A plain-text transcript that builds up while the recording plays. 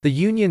The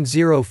Union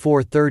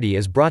 0430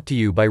 is brought to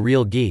you by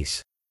Real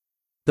Geese,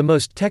 the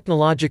most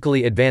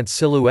technologically advanced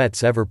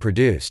silhouettes ever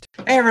produced.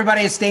 Hey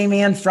everybody, it's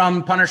Damien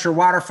from Punisher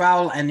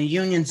Waterfowl and the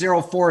Union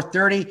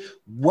 0430.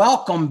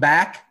 Welcome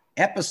back,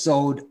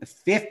 episode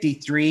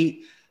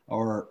 53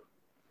 or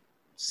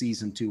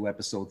season 2,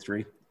 episode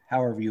 3,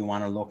 however you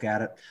want to look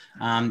at it.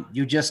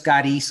 You just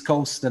got East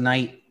Coast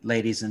tonight,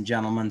 ladies and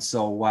gentlemen,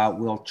 so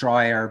we'll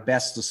try our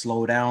best to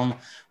slow down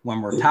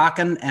when we're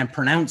talking and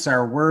pronounce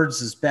our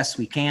words as best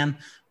we can.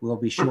 We'll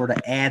be sure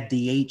to add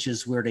the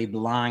H's where they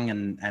belong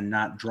and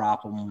not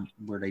drop them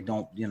where they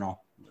don't, you know,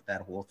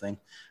 that whole thing.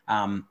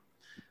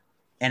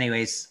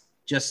 Anyways,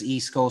 just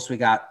East Coast. We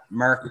got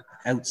Mark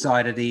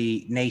outside of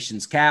the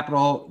nation's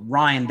capital,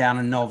 Ryan down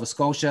in Nova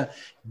Scotia.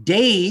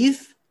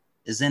 Dave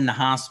is in the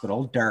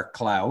hospital, Dark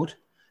Cloud.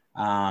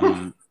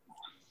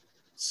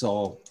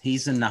 So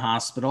he's in the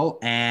hospital,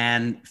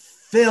 and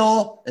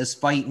Phil is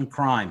fighting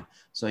crime.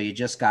 So you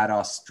just got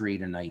us three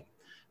tonight.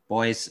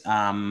 Boys,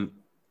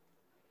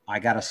 I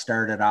got to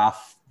start it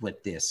off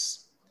with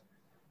this.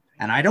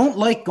 And I don't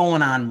like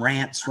going on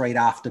rants right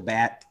off the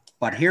bat,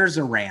 but here's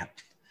a rant.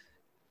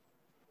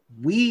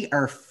 We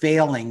are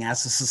failing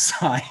as a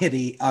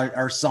society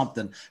or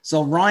something.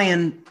 So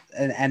Ryan,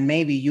 and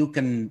maybe you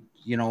can,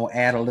 you know,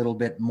 add a little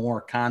bit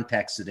more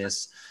context to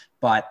this,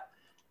 but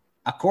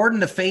according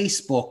to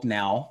Facebook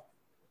now,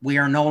 we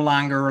are no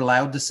longer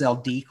allowed to sell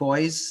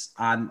decoys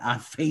on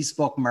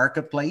Facebook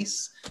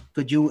Marketplace.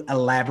 Could you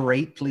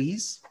elaborate,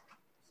 please?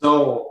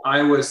 So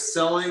I was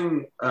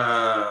selling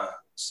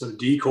some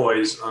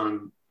decoys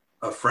on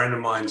a friend of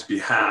mine's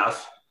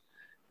behalf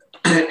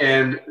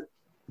and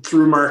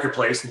through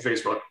Marketplace and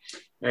Facebook.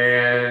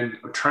 And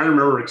I'm trying to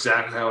remember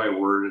exactly how I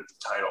worded the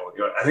title.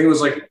 I think it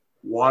was like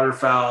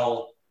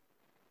waterfowl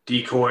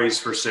decoys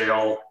for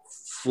sale,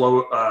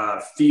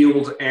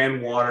 field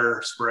and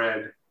water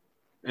spread.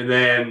 And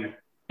then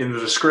in the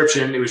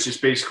description, it was just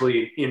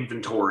basically an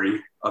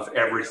inventory of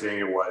everything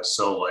it was.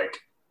 So like,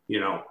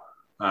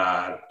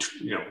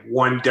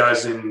 1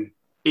 dozen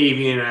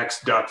Avian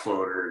X duck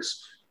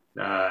floaters,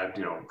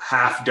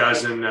 half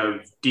dozen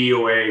of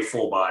DOA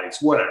full bodies,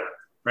 whatever,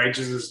 right?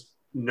 Just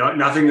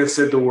nothing that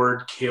said the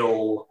word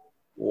kill,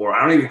 or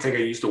I don't even think I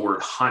used the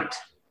word hunt.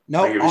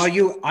 No,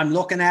 I'm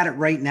looking at it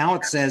right now.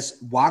 It says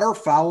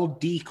waterfowl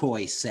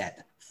decoy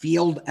set,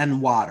 field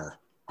and water.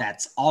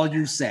 That's all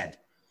you said.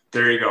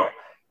 There you go.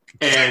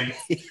 And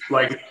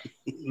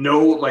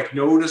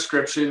no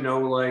description, no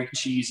like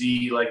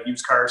cheesy like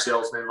used car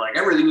salesman, like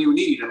everything you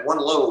need in one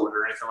load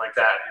or anything like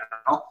that,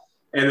 you know.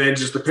 And then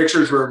just the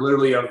pictures were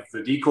literally of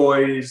the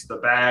decoys, the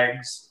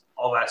bags,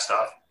 all that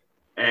stuff,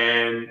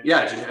 and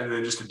and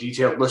then just a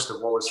detailed list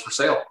of what was for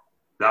sale.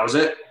 That was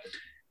it.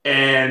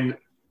 And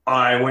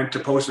I went to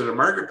post it at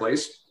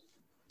Marketplace,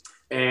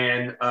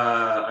 and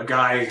a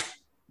guy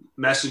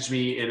messaged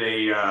me in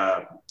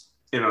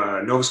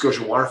a Nova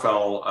Scotia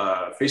waterfowl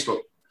Facebook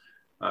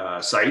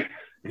site,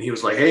 and he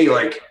was like, "Hey,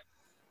 like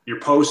your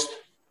post,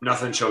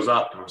 nothing shows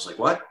up." And I was like,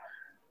 "What?"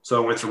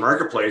 So I went through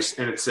Marketplace,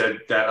 and it said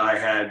that I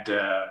had,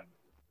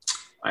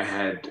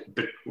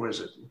 but what is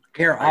it?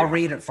 Here, I'll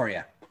read it for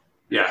you.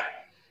 Yeah.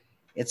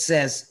 It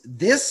says,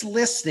 "This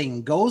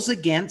listing goes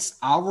against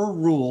our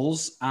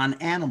rules on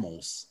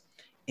animals.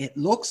 It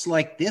looks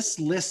like this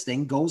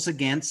listing goes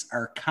against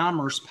our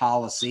commerce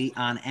policy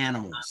on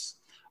animals.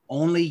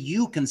 Only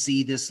you can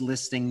see this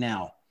listing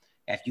now.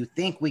 If you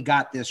think we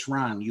got this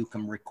wrong, you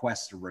can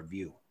request a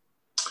review."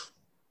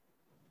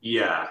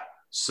 Yeah.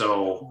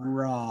 So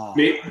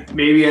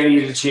maybe I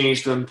need to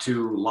change them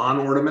to lawn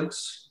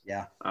ornaments.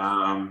 Yeah.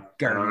 I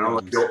don't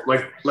know,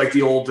 like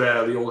the old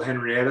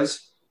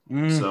Henriettas.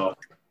 So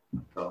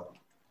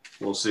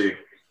we'll see.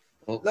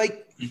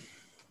 Like,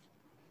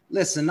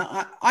 listen,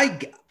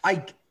 I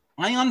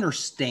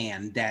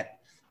understand that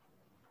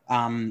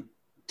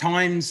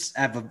times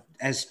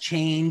has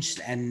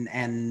changed,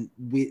 and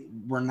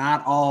we're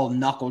not all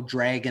knuckle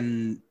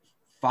dragging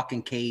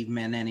fucking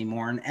cavemen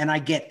anymore, and I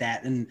get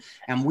that, and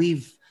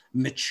we've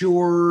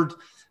matured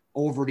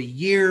over the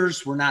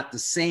years. We're not the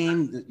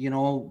same, you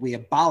know. We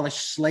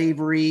abolished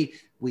slavery.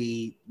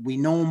 We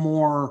know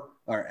more,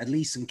 or at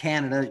least in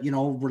Canada, you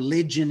know,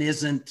 religion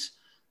isn't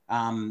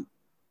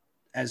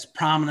as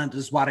prominent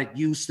as what it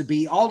used to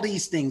be, all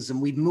these things,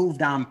 and we've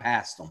moved on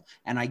past them,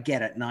 and I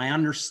get it, and I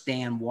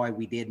understand why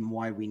we did and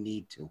why we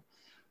need to.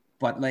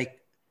 But like,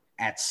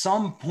 at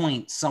some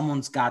point,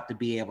 someone's got to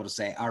be able to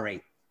say, all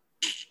right,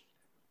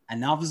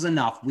 enough is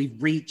enough.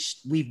 We've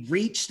reached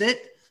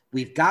it.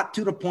 We've got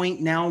to the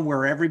point now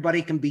where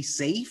everybody can be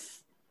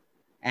safe,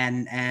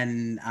 and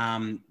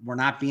we're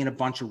not being a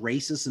bunch of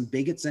racists and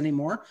bigots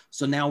anymore.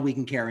 So now we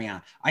can carry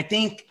on. I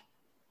think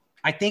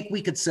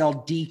we could sell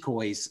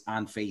decoys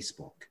on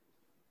Facebook.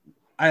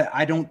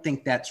 I don't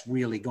think that's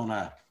really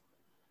gonna.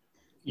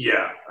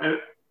 Yeah.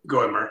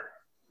 Go ahead, Mark.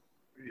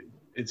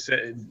 It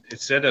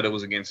said that it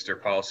was against their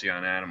policy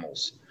on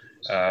animals.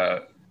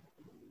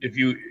 If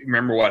you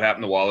remember what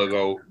happened a while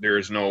ago,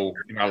 you're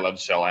not allowed to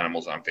sell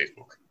animals on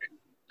Facebook.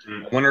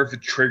 I wonder if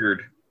it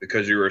triggered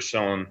because you were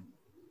selling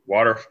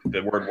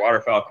the word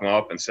waterfowl come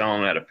up and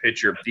selling at a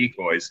picture of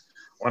decoys.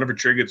 I wonder if it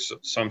triggered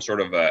some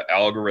sort of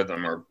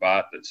algorithm or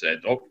bot that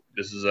said, "Oh,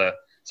 this is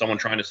someone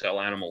trying to sell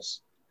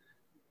animals."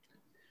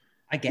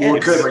 I guess. Well,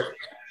 it could. Like,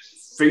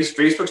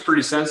 Facebook's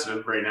pretty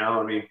sensitive right now.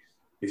 I mean,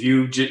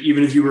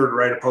 even if you were to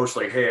write a post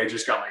like, "Hey, I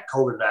just got my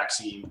COVID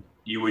vaccine,"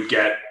 you would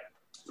get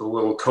the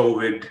little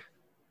COVID,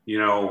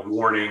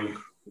 warning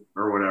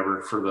or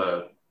whatever for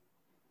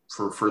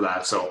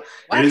that. So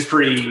what? It is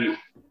pretty.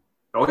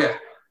 Okay.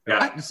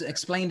 Yeah.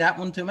 Explain that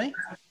one to me.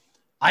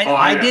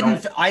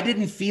 I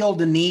didn't feel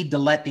the need to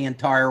let the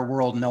entire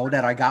world know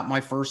that I got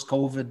my first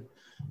COVID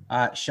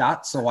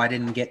shot, so I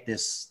didn't get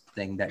this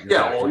thing that you're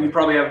well, you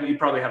probably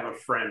have a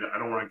friend. I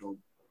don't want to go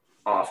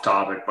off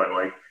topic, but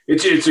like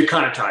it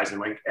kind of ties in.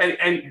 Like and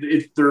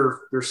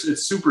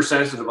it's super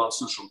sensitive on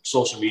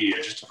social media,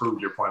 just to prove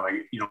your point.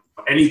 Like,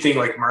 anything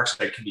like Mark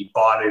said can be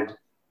botted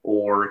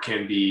or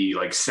can be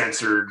like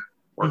censored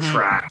or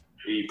tracked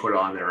that you put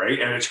on there, right?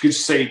 And it's good to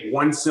say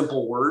one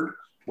simple word,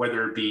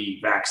 whether it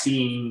be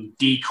vaccine,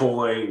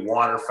 decoy,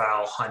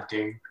 waterfowl,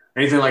 hunting,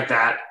 anything like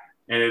that,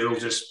 and it'll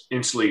just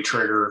instantly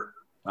trigger,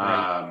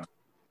 some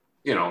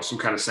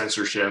kind of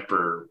censorship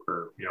or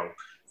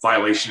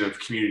violation of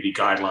community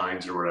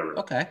guidelines or whatever.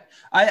 Okay.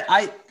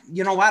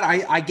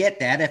 I get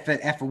that. If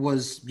it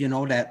was,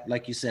 that,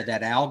 like you said,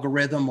 that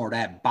algorithm or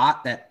that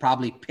bot that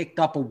probably picked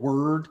up a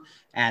word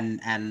and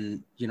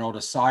the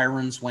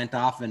sirens went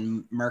off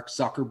in Mark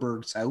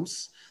Zuckerberg's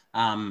house.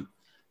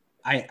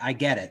 I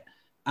get it.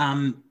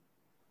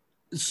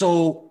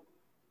 So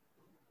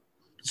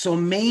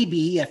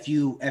maybe if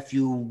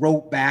you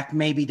wrote back,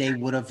 maybe they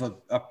would have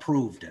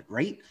approved it,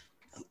 right?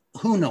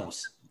 Who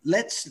knows?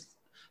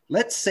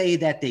 Let's say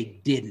that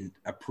they didn't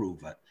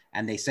approve it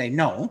and they say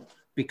no,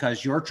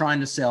 because you're trying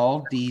to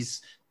sell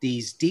these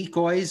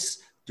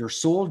decoys. Their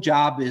sole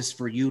job is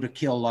for you to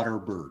kill other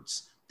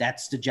birds.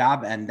 That's the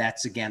job, and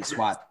that's against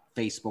what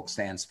Facebook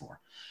stands for.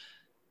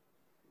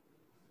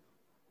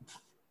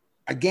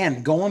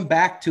 Again, going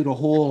back to the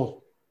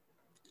whole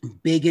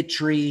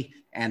bigotry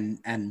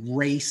and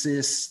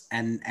racist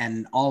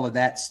and all of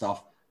that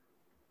stuff,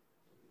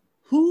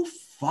 who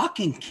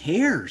fucking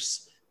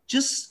cares?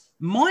 Just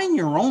mind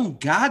your own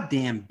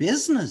goddamn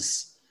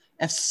business.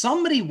 If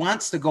somebody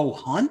wants to go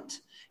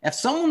hunt, if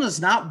someone is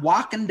not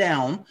walking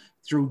down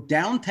through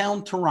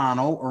downtown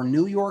Toronto or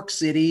New York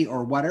City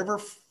or whatever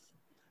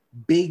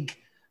big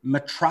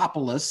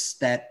metropolis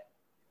that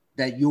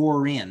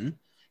you're in,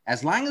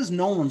 as long as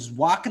no one's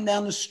walking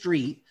down the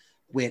street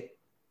with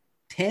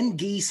 10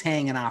 geese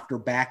hanging off their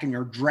back and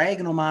you're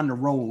dragging them on the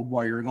road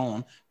while you're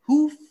going,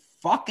 who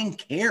fucking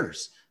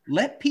cares?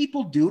 Let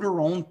people do their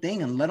own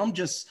thing and let them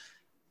just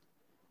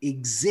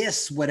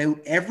exist without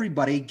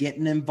everybody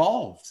getting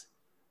involved.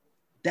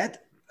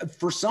 That,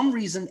 for some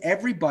reason,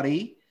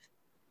 everybody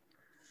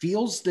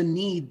feels the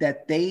need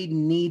that they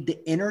need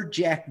to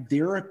interject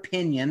their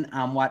opinion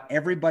on what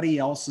everybody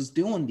else is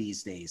doing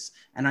these days.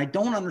 And I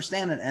don't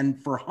understand it. And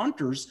for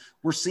hunters,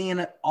 we're seeing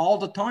it all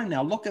the time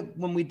now. Look at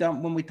when we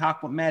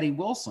talk with Maddie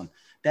Wilson,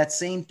 that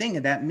same thing,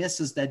 and that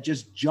missus that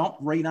just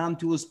jumped right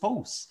onto his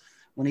posts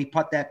when he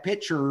put that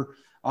picture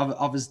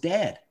of his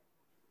dad.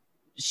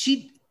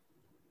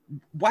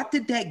 What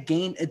did that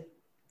gain?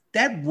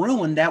 That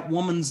ruined that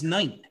woman's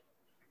night,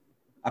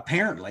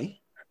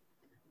 apparently,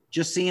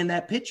 just seeing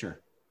that picture.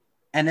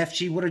 And if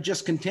she would have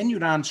just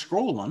continued on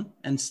scrolling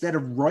instead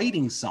of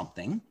writing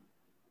something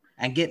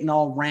and getting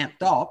all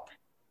ramped up,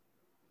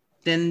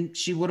 then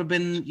she would have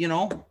been,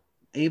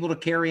 able to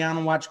carry on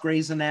and watch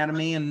Grey's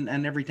Anatomy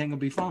and everything will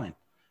be fine.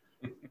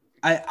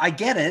 I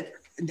get it.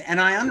 And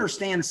I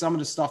understand some of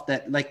the stuff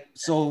that, like,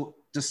 so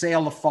the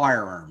sale of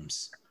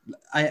firearms,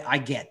 I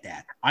get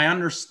that. I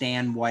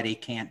understand why they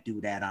can't do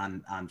that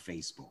on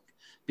Facebook,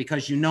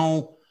 because you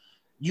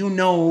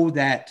know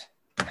that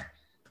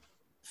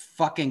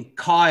fucking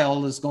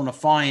Kyle is going to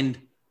find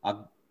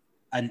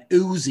an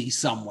Uzi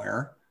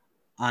somewhere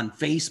on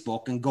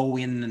Facebook and go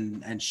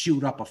in and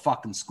shoot up a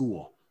fucking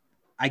school.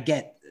 I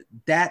get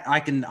that. I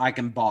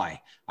can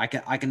buy. I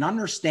can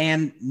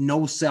understand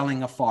no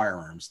selling of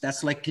firearms.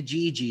 That's like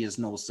Kijiji is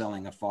no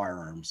selling of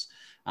firearms.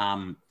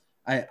 I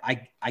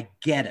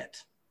get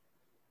it,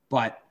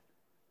 but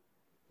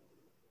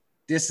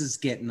this is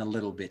getting a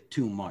little bit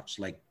too much.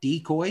 Like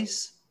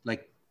decoys,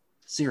 like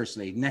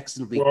seriously, next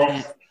it'll be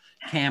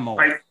camo.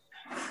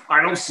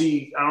 I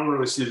don't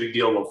really see the big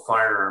deal about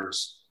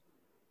firearms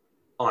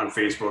on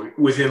Facebook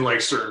within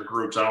like certain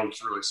groups. I don't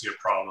really see a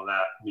problem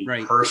with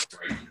that,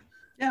 personally.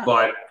 Yeah.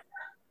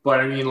 But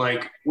I mean,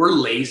 like, we're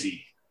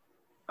lazy.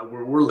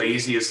 We're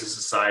lazy as a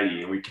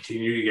society, and we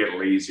continue to get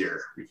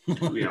lazier.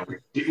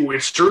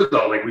 It's true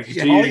though. Like, we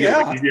continue to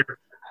get lazier.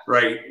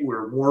 Right?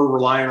 We're more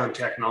reliant on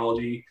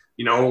technology.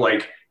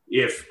 Like,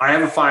 if I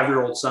have a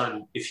 5-year-old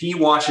son, if he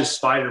watches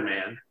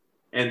Spider-Man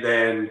and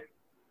then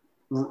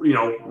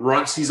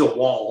sees a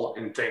wall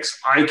and thinks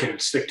I can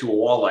stick to a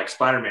wall like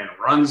Spider-Man,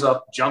 runs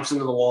up, jumps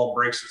into the wall,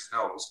 breaks his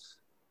nose.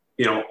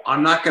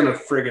 I'm not going to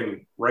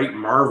friggin' write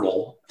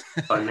Marvel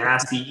a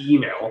nasty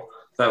email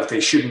that they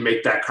shouldn't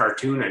make that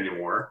cartoon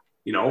anymore.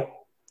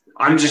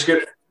 I'm just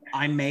going to,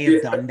 I may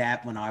have done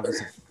that when I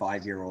was a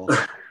 5-year-old.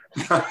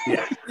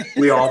 Yeah,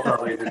 we all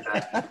probably did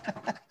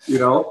that. You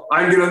know,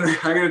 I'm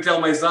gonna tell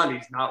my son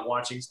he's not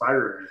watching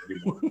Spider-Man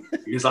anymore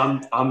because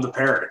I'm the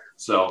parent.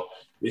 So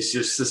it's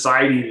just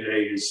society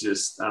today is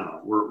just, I don't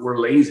know, we're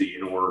lazy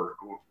and we're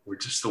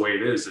just the way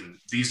it is. And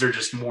these are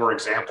just more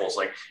examples.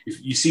 Like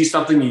if you see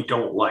something you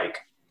don't like,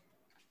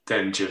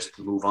 then just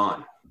move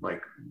on.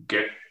 Like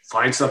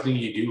find something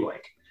you do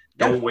like.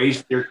 Don't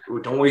waste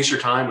your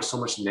time with so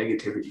much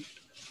negativity.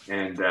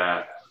 And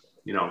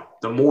you know,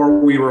 the more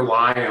we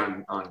rely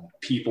on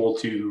people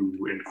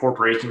and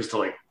corporations to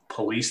like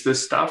police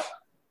this stuff,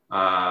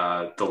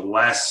 the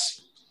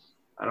less,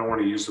 I don't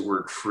want to use the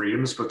word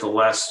freedoms, but the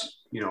less,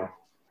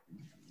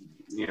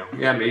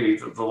 maybe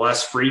the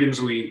less freedoms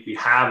we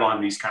have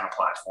on these kind of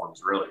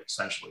platforms, really,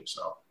 essentially.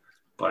 So,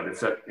 but if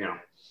that,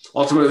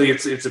 ultimately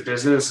it's a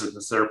business,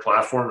 it's their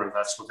platform, and if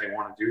that's what they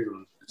want to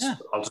do, then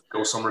I'll just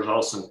go somewhere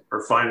else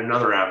or find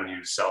another avenue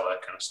to sell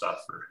that kind of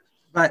stuff.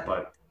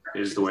 But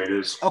is the way it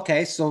is.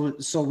 Okay, so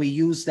we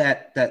use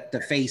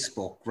the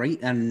Facebook, right?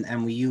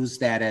 And we use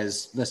that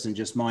as, listen,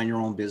 just mind your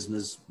own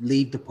business,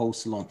 leave the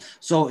post alone.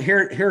 So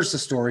here's the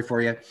story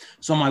for you.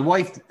 So my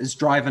wife is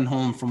driving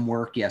home from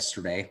work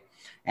yesterday,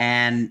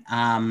 and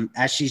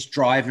as she's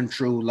driving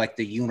through like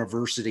the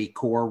university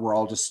core where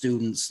all the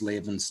students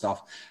live and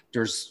stuff,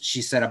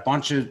 she said a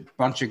bunch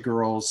of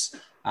girls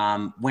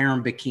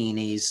wearing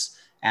bikinis,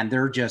 and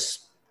they're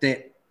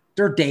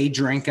day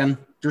drinking.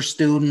 They're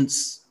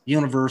students,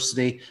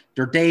 university,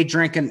 they're day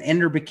drinking in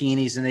their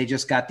bikinis, and they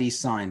just got these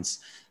signs: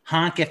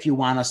 honk if you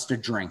want us to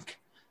drink.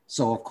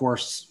 So of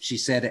course she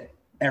said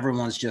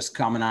everyone's just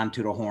coming on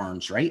to the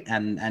horns, right?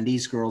 And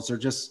these girls are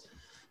just,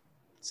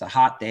 it's a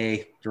hot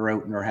day, they're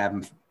out and they're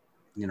having,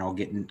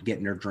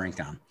 getting their drink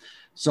on.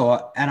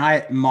 So,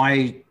 and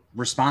my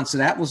response to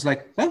that was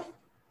like, well,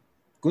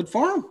 good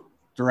for them.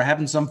 They're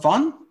having some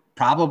fun.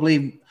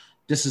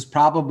 This is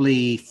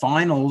probably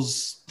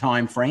finals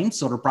time frame,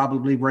 so they're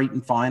probably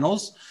writing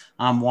finals.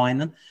 I'm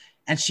whining.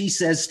 And she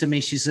says to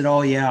me, she said,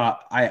 oh yeah,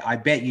 I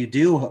bet you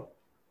do,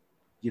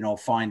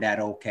 find that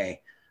okay.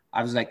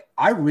 I was like,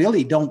 I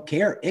really don't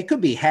care. It could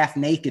be half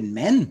naked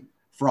men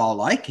for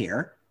all I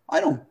care.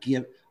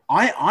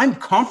 I'm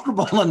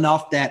comfortable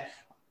enough that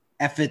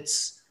if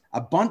it's a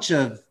bunch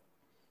of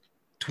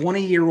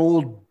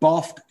 20-year-old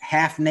buffed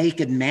half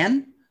naked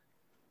men,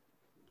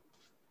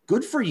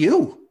 good for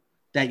you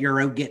that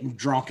you're out getting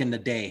drunk in the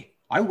day.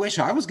 I wish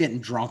I was getting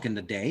drunk in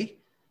the day.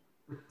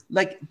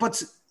 Like,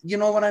 but you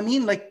know what I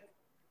mean? Like,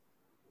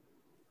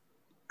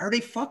 are they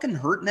fucking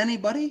hurting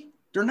anybody?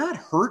 They're not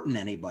hurting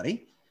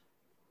anybody.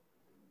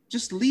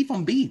 Just leave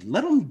them be.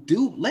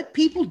 Let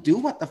people do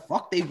what the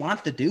fuck they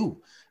want to do.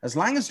 As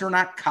long as they're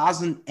not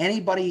causing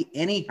anybody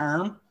any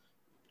harm,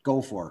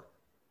 go for it.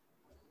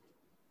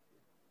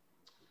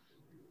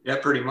 Yeah,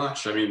 pretty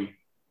much. I mean,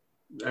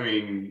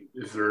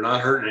 if they're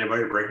not hurting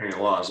anybody, breaking any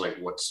laws, like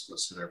what's the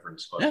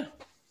difference? But, yeah,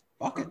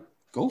 fuck it.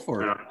 Go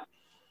for it.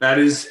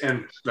 That's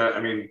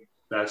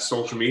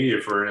social media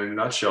for it in a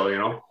nutshell.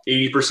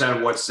 80%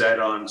 of what's said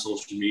on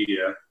social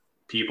media,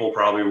 people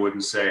probably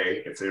wouldn't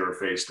say if they were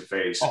face to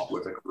face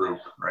with a group,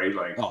 right?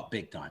 Like,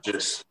 big time.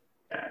 It's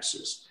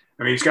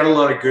got a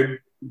lot of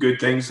good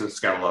things, and it's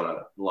got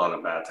a lot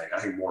of bad things. I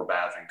think more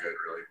bad than good,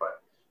 really. But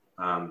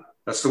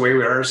that's the way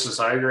we are as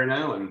society right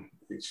now, and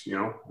it's,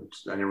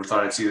 I never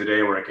thought I'd see the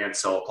day where I can't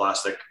sell a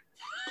plastic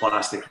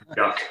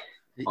duck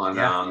on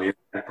the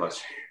internet,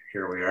 but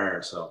here we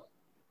are. So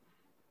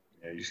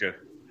yeah, you just gotta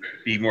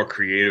be more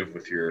creative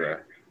with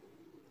your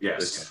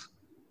yes.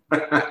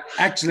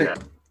 Actually,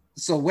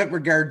 so with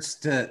regards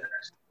to,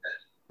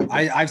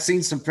 I've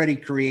seen some pretty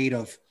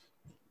creative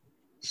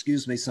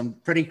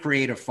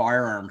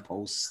firearm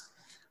posts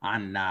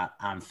on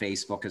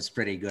Facebook. It's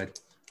pretty good.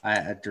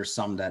 There's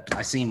some that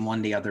I seen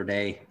one the other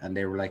day, and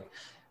they were like,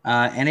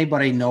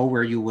 anybody know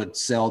where you would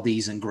sell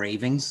these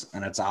engravings?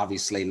 And it's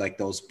obviously like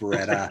those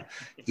Beretta,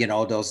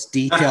 those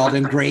detailed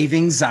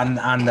engravings on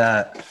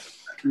the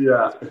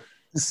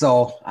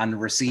on the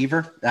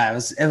receiver.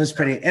 It was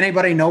pretty.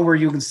 Anybody know where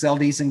you can sell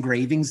these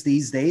engravings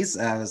these days?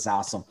 It was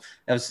awesome.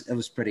 It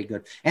was pretty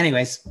good.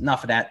 Anyways,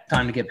 enough of that.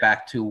 Time to get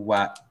back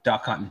to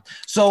duck hunting.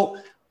 So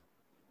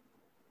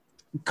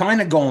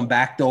kind of going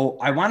back though,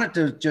 I wanted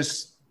to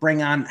just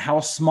bring on how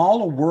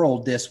small a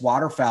world this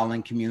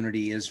waterfowling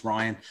community is,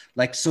 Ryan.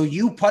 Like, so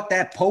you put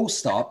that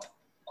post up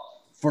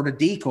for the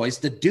decoys.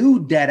 The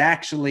dude that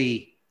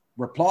actually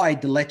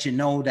replied to let you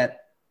know that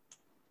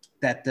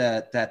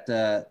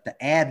the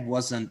ad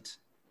wasn't.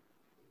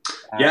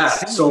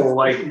 So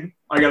like,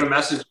 I got a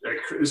message.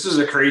 This is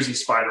a crazy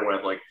spider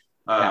web. Like,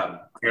 I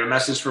got a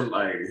message from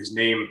his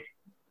name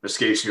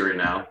escapes me right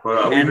now.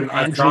 But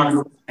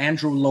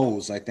Andrew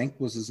Lowe's, I think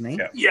was his name.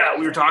 Yeah,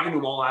 we were talking to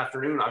him all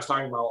afternoon. I was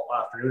talking to him all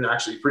afternoon,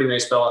 actually. Pretty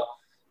nice fella.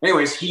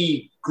 Anyways,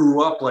 he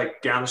grew up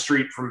like down the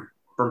street from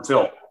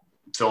Phil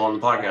on the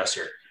podcast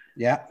here.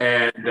 Yeah.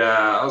 And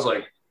I was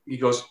like,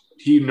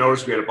 he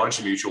noticed we had a bunch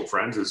of mutual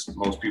friends, as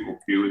most people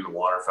do in the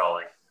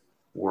waterfowling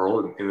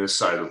world in this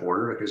side of the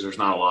border, because there's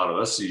not a lot of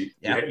us. So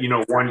you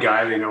know one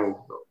guy, they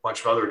know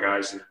bunch of other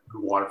guys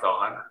who waterfowl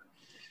hunt.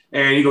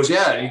 And he goes,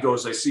 yeah. And he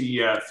goes, I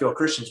see Phil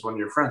Christian's one of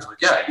your friends. I'm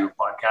like, yeah, I do a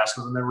podcast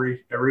with him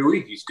every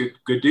week. He's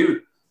good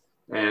dude.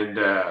 And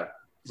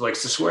he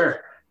likes to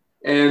swear.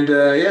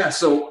 And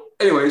so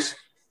anyways,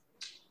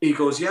 he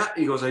goes, yeah.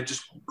 He goes, I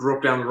just grew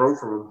up down the road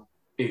from him.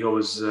 He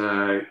goes,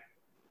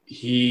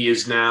 he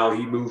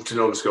moved to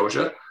Nova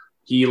Scotia.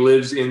 He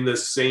lives in the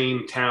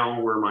same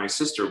town where my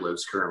sister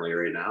lives currently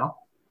right now.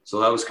 So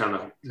that was kind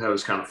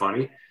of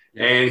funny.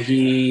 Yeah. And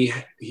he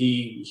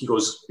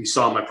goes, he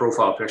saw my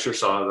profile picture,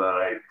 saw that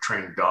I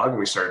trained a dog, and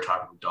we started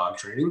talking about dog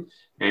training.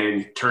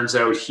 And it turns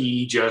out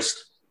he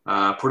just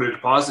put a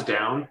deposit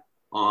down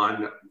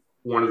on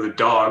one of the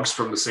dogs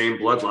from the same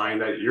bloodline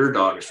that your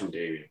dog is from,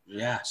 Damien.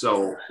 Yeah.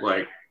 So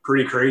like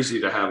pretty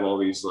crazy to have all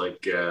these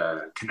like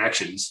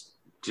connections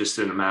just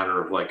in a matter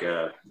of like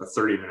a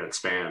 30-minute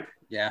span.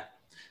 Yeah.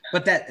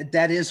 But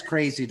that is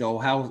crazy though,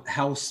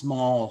 how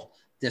small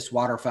this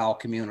waterfowl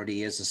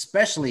community is,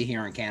 especially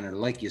here in Canada,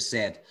 like you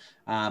said.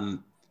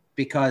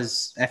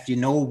 Because if you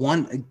know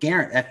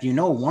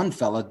one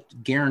fella,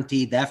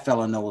 guaranteed that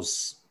fella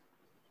knows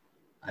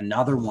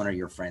another one of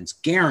your friends,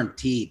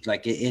 guaranteed.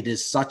 Like it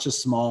is such a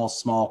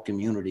small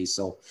community.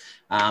 So,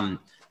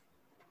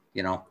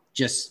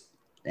 just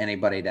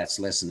anybody that's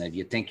listening, if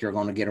you think you're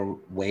going to get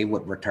away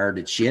with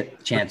retarded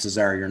shit, chances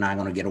are you're not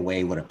going to get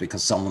away with it,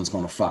 because someone's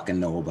going to fucking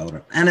know about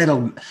it.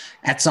 And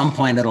at some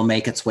point it'll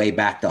make its way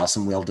back to us,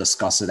 and we'll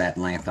discuss it at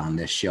length on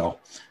this show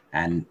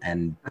and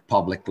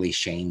publicly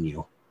shame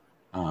you.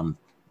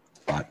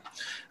 But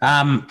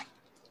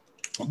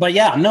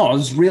yeah, no, it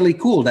was really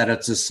cool that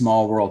it's a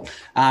small world.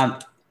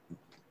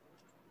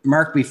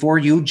 Mark, before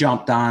you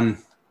jumped on,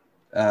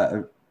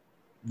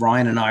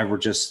 Ryan and I were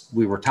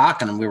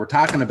talking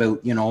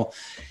about,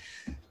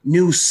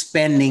 new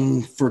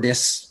spending for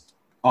this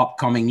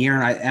upcoming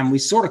year. And we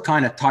sort of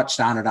kind of touched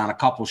on it on a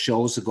couple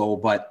shows ago,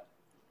 but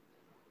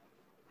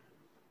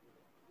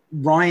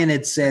Ryan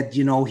had said,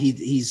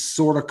 he's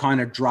sort of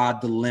kind of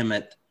drawed the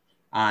limit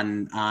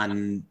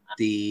on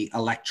the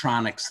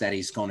electronics that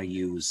he's going to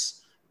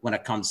use when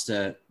it comes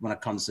to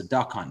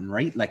duck hunting,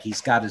 right? Like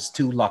he's got his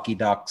 2 Lucky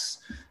Ducks,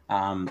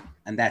 and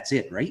that's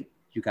it, right?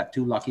 You got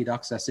 2 Lucky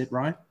Ducks. That's it,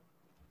 Ryan?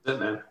 That's it,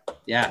 man.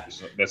 Yeah.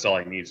 That's all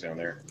he needs down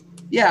there.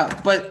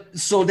 Yeah. But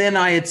so then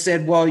I had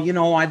said, well,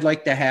 I'd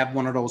like to have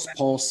one of those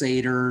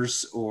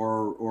pulsators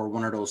or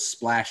one of those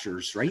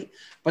splashers. Right.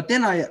 But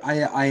then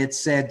I had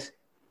said,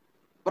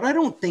 but I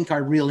don't think I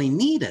really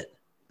need it,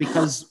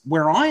 because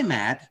where I'm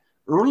at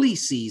early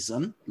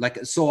season,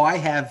 so I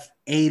have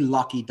a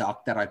Lucky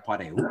Duck that I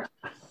put out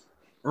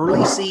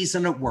early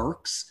season. It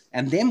works.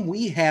 And then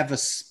we have a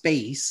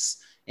space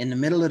in the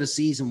middle of the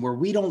season where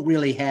we don't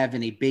really have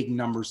any big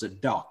numbers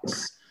of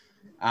ducks,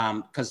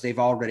 because they've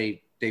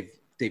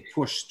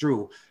pushed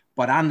through.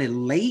 But on the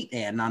late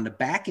end, on the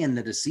back end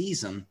of the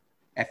season,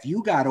 if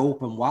you got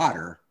open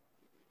water,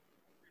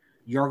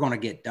 you're going to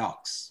get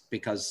ducks,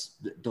 because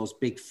those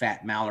big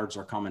fat mallards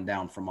are coming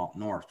down from up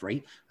north,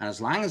 right? And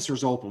as long as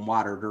there's open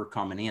water, they're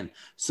coming in.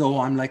 So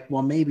I'm like,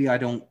 well, maybe I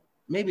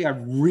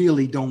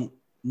really don't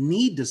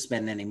need to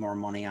spend any more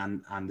money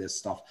on this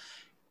stuff,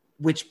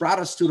 which brought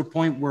us to the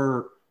point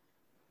where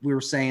we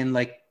were saying,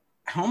 like,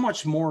 how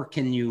much more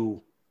can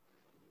you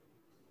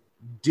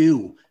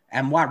do?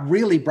 And what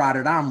really brought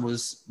it on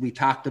was we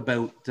talked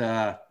about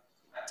the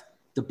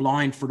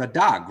blind for the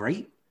dog,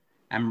 right?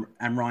 And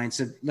Ryan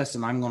said,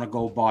 listen, I'm going to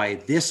go buy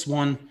this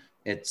one.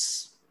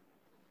 It's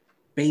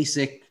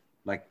basic.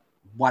 Like,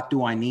 what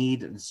do I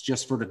need? It's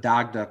just for the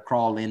dog to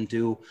crawl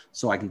into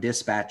so I can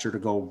dispatch her to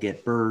go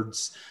get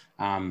birds.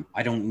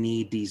 I don't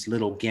need these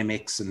little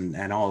gimmicks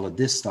and all of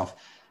this stuff.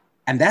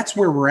 And that's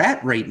where we're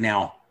at right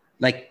now.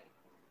 Like,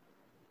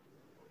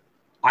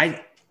 I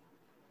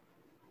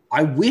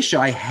wish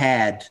I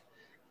had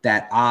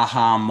that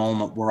aha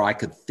moment where I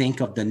could think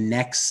of the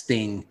next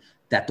thing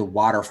that the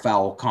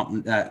waterfowl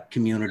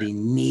community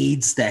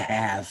needs to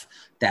have,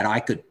 that I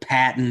could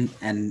patent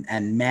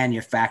and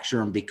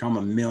manufacture and become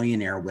a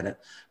millionaire with it.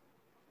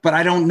 But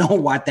I don't know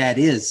what that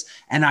is.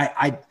 And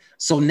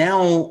so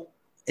now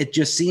it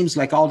just seems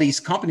like all these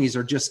companies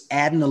are just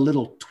adding a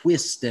little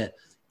twist to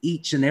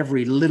each and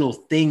every little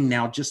thing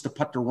now, just to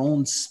put their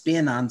own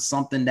spin on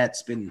something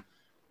that's been,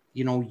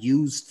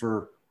 used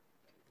for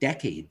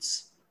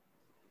decades.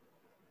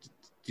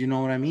 Do you know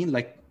what I mean?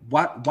 Like,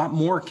 what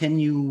more can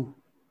you,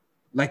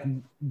 like,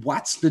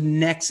 what's the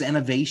next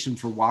innovation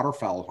for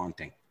waterfowl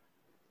hunting?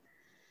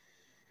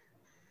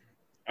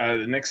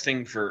 The next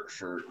thing for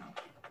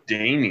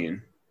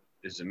Damien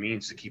is a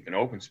means to keep an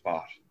open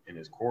spot in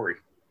his quarry.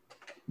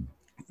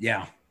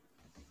 Yeah.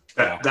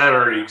 That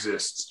already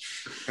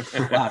exists.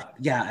 Well,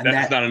 yeah. And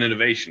that's not an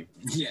innovation.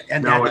 Yeah.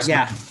 And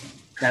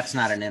that's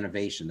not an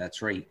innovation.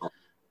 That's right.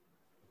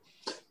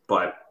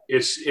 But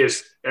it's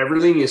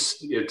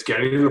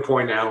getting to the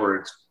point now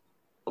where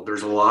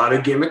there's a lot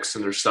of gimmicks,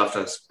 and there's stuff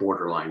that's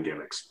borderline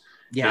gimmicks.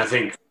 Yeah.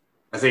 And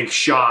I think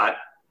Shot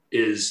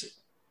is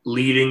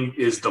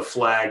the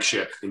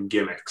flagship in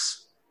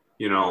gimmicks,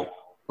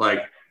 like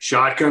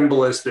shotgun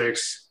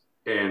ballistics,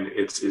 and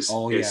it's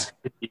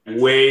yeah.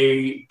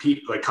 way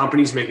like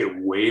companies make it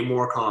way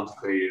more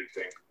complicated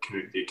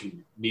than it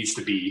needs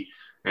to be.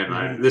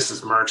 And this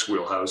is Mark's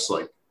wheelhouse,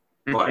 like,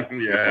 but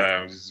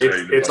yeah,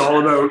 it's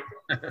all about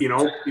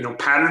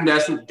pattern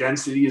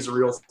density is a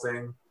real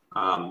thing.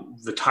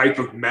 The type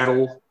of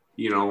metal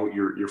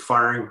you're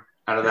firing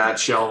out of that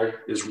shell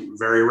is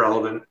very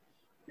relevant,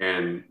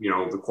 and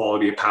the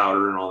quality of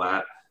powder and all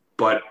that.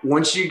 But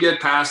once you get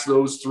past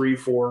those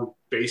 3-4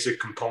 basic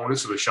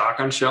components of a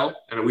shotgun shell,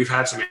 and we've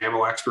had some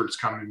ammo experts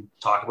come and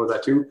talk about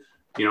that too,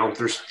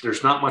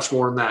 there's not much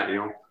more than that.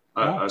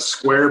 A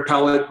square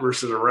pellet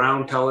versus a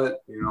round pellet,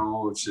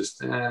 it's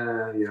just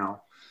I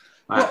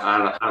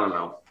don't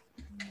know.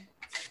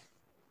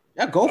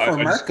 Yeah, go for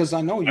it, Mark, because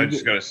I know you. I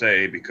just got to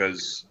say,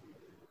 because,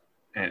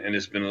 and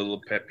it's been a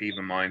little pet peeve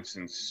of mine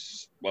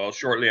since, well,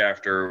 shortly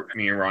after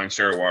me and Ryan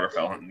started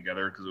waterfowl hunting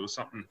together, because it was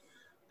something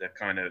that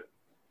kind of,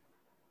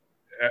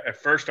 at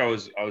first I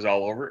was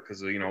all over it,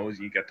 because,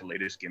 you get the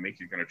latest gimmick,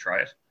 you're going to try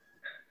it.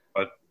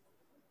 But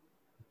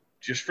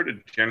just for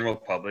the general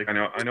public,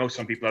 I know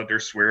some people out there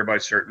swear by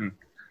certain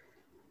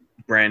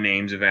brand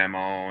names of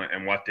ammo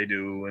and what they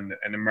do and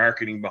the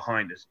marketing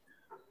behind it.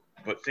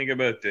 But think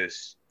about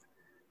this.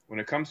 When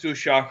it comes to a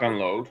shotgun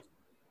load,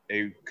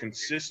 a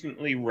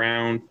consistently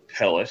round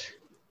pellet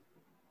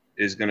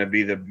is going to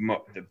be the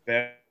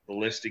best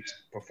ballistics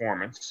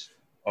performance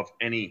of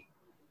anything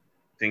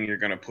you're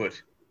going to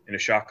put in a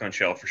shotgun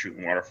shell for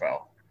shooting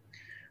waterfowl.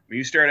 When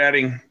you start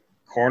adding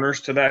corners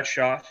to that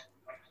shot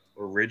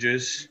or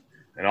ridges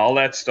and all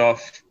that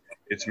stuff,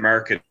 it's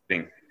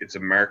marketing. It's a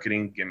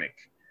marketing gimmick.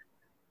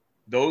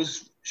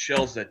 Those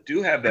shells that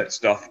do have that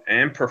stuff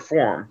and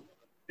perform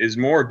is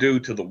more due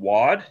to the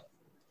wad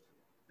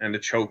and the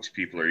chokes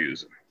people are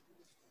using.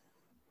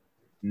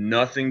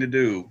 Nothing to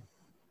do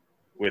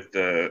with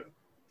the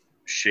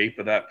shape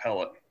of that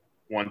pellet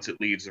once it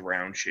leaves the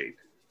round shape.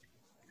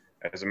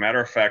 As a matter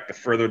of fact, the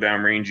further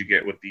down range you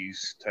get with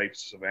these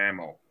types of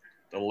ammo,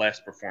 the less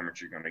performance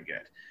you're going to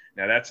get.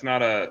 Now, that's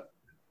not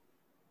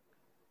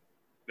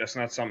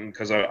something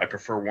because I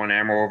prefer one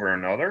ammo over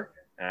another,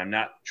 and I'm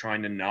not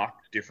trying to knock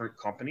different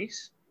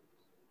companies.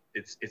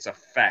 It's a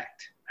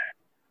fact.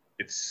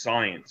 It's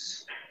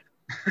science.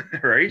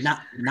 Right?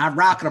 Not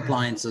rocket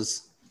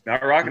appliances.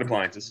 Not rocket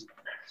appliances,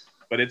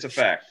 but it's a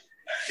fact.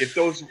 If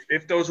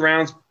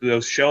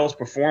those shells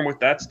perform with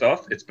that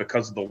stuff, it's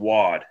because of the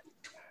wad,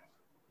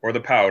 or the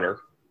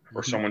powder,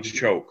 or someone's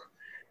choke,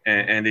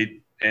 and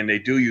they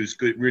do use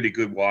really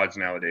good wads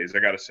nowadays. I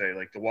got to say,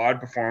 like, the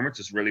wad performance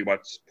is really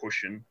what's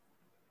pushing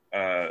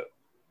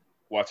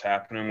what's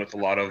happening with a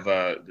lot of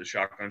the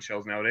shotgun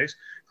shells nowadays.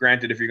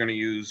 Granted, if you're going to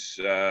use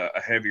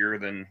a heavier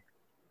than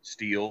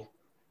steel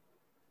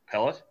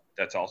pellet,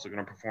 that's also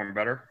going to perform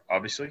better,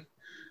 obviously.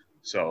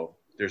 So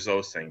there's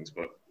those things.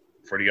 But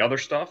for the other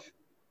stuff,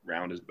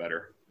 round is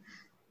better.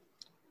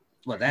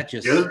 Well, that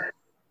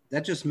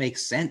just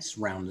makes sense.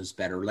 Round is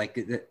better. Like,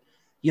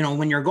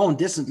 when you're going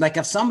distance, like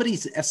if somebody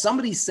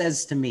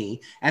says to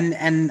me,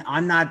 and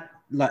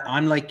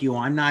I'm like you,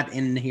 I'm not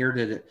in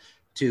here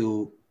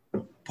to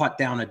put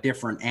down a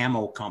different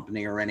ammo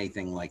company or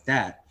anything like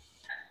that.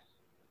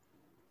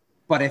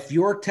 But if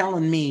you're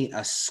telling me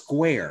a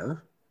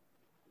square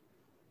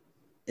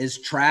is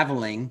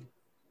traveling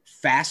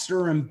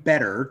faster and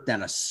better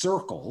than a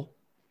circle,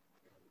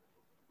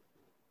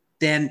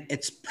 then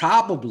it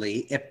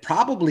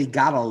probably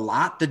got a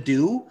lot to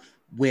do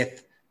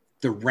with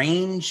the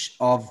range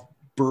of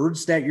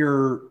birds that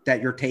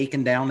you're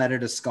taking down out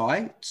of the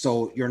sky.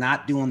 So you're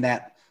not doing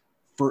that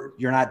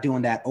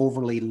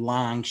overly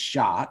long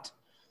shot.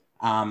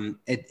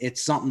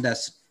 It's something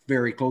that's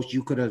very close.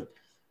 You could have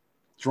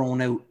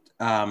thrown out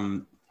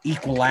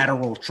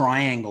equilateral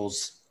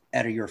triangles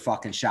out of your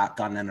fucking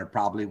shotgun and it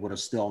probably would have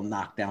still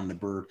knocked down the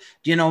bird.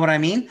 Do you know what I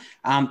mean?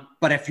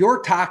 But if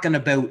you're talking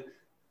about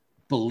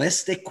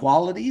ballistic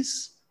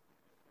qualities,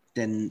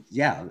 then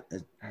yeah,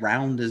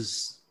 round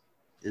is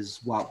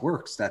what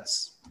works.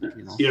 That's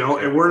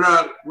and we're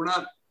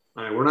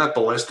not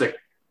ballistic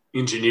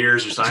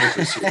engineers or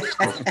scientists here.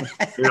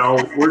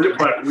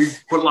 But we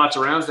put lots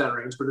of rounds down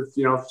range. But if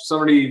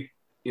somebody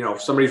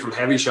from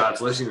Heavy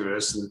Shots listening to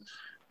this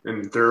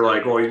and they're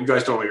like, "Oh, you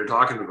guys don't know what you're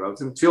talking about,"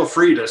 then feel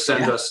free to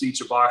send us each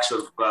a box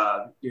of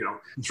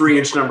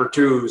 3-inch number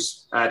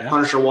 2s at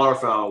Punisher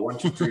Waterfowl,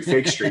 123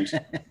 Fake Street,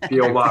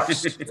 PO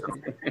Box,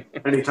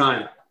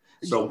 anytime.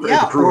 So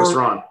to prove us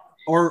wrong,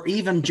 or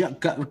even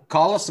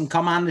call us and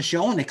come on the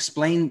show and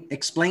explain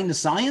the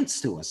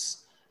science to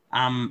us.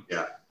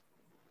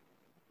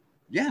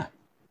 Yeah.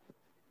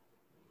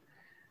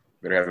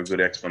 Better have a good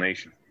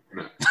explanation.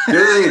 The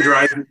other thing that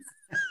drives me.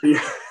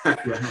 Yeah.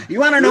 You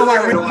want to know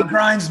what really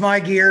grinds my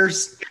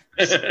gears?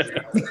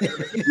 The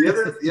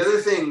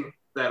other thing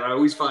that I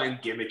always find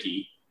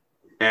gimmicky,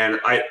 and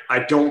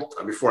I don't,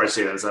 before I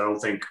say this, I don't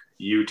think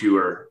you two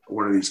are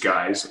one of these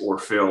guys, or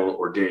Phil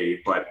or Dave,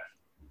 but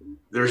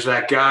there's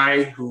that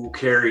guy who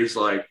carries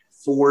like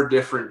 4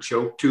 different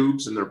choke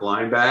tubes in their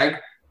blind bag.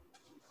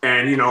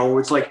 And,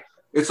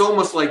 it's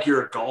almost like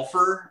you're a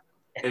golfer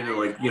and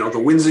like, you know, the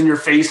wind's in your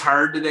face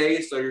hard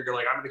today. So you're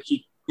like, I'm going to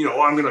keep, you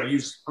know, I'm going to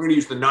use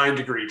the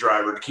 9-degree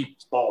driver to keep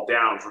the ball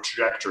down for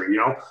trajectory. You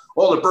know,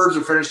 the birds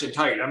are finished and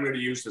tight. I'm going to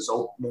use this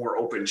more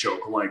open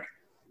choke. I'm like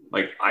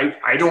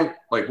I don't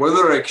like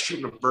whether I'm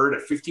shooting a bird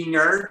at 15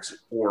 yards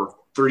or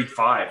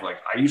 35. Like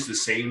I use the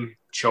same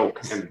choke,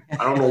 and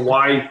I don't know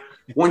why.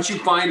 Once you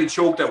find a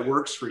choke that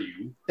works for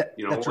you,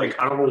 you know, like right.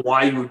 I don't know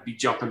why you would be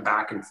jumping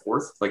back and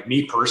forth. Like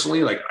me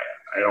personally, like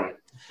I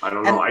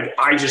don't know.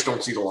 I just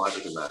don't see the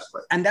logic in that.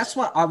 But. And that's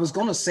what I was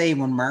going to say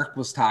when Mark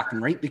was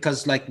talking, right?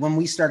 Because like when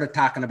we started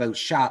talking about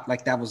shot,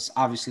 like that was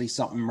obviously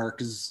something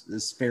Mark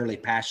is fairly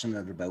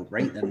passionate about,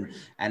 right?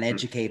 And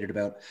educated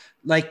about.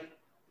 Like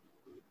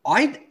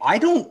I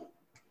don't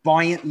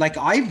buy it. Like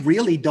I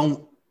really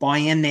don't buy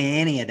into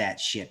any of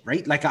that shit,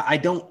 right? Like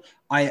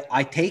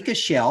I take a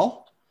shell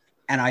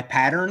and I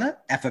pattern it.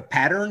 If a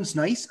pattern's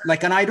nice,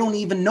 like, and I don't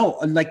even know,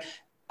 like,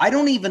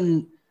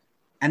 and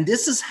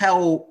this is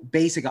how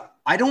basic,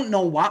 I don't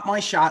know what my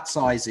shot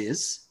size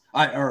is.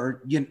 I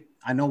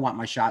know what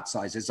my shot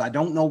size is. I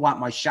don't know what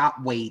my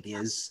shot weight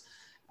is.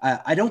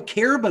 I don't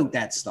care about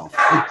that stuff.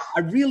 I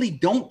really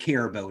don't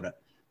care about it.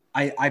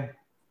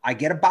 I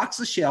get a box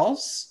of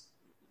shells.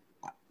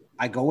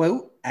 I go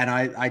out and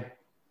I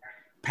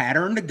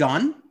pattern the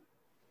gun.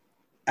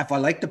 If I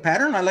like the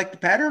pattern, I like the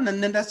pattern.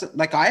 And then that's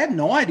like, I have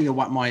no idea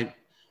what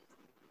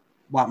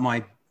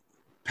my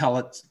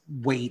pellet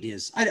weight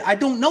is. I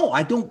don't know.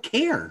 I don't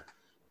care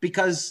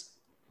because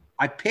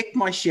I pick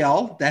my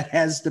shell that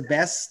has the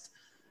best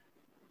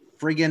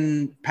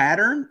friggin'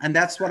 pattern, and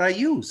that's what I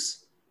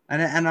use.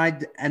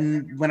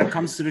 And when it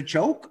comes to the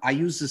choke, I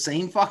use the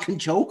same fucking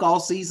choke all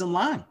season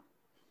long.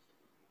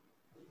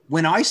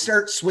 When I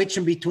start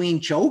switching between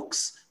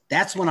chokes,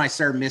 that's when I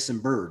start missing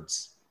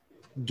birds.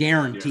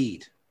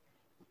 Guaranteed. Yeah.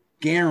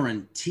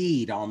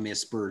 Guaranteed I'll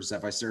miss birds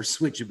if I start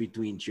switching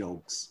between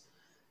chokes.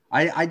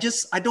 I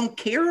don't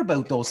care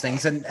about those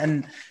things.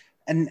 And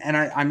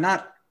I'm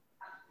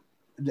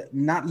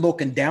not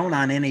looking down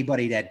on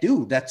anybody that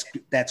do.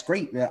 That's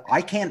great.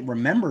 I can't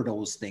remember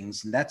those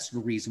things. And that's the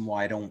reason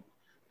why I don't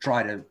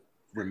try to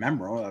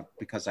remember,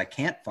 because I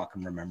can't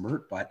fucking remember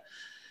it. But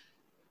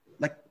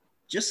like,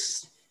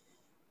 just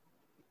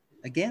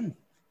again,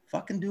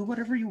 fucking do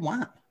whatever you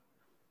want.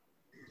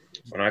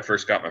 When I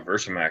first got my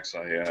Versamax,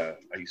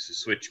 I used to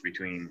switch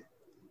between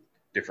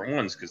different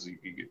ones because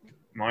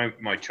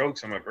my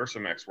chokes on my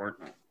Versamax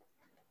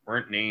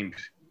weren't named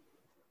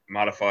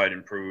modified,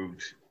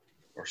 improved,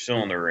 or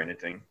cylinder or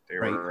anything. They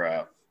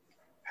were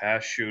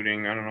pass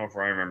shooting. I don't know if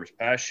Ryan remembers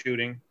pass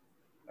shooting.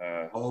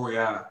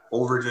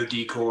 Over the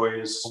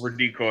decoys. Over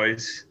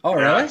decoys. Oh,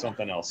 really?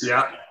 Something else.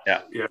 Yeah.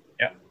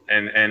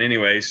 And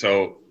anyway,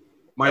 so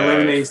my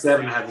Lemonade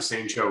 7 had the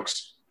same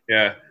chokes.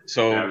 Yeah.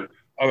 So. Yeah.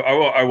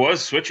 I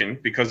was switching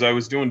because I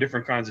was doing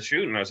different kinds of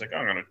shooting. I was like, oh,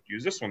 I'm going to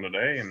use this one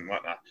today and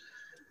whatnot.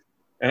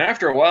 And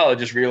after a while, I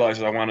just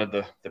realized I wanted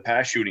the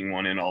pass shooting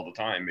one in all the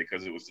time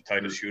because it was the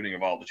tightest shooting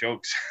of all the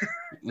chokes.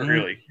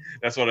 Really.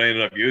 That's what I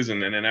ended up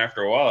using. And then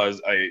after a while,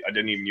 I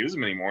didn't even use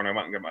them anymore. And I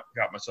went and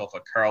got myself a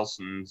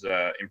Carlson's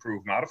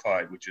Improved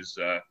Modified, which is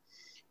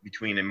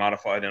between a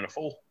modified and a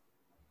full.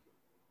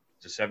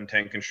 It's a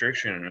 710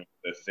 constriction. And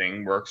the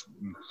thing works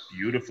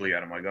beautifully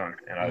out of my gun.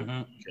 And I've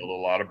killed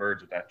a lot of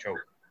birds with that choke.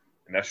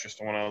 And that's just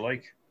the one I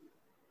like.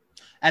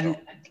 And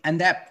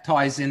that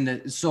ties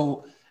into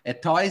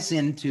it ties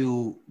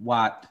into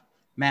what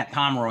Matt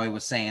Pomeroy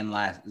was saying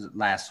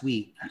last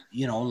week.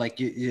 You know, like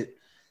you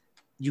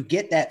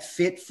get that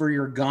fit for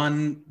your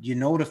gun, you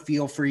know the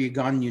feel for your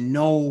gun, you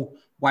know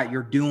what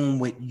you're doing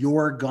with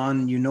your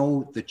gun, you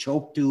know the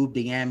choke tube,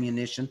 the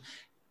ammunition.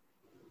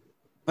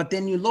 But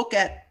then you look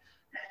at,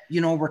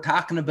 you know, we're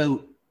talking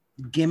about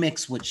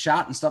gimmicks with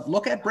shot and stuff.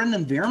 Look at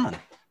Brendan Veerman.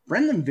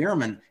 Brendan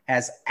Veerman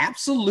has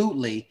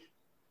absolutely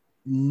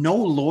no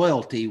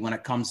loyalty when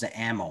it comes to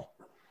ammo.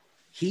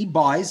 He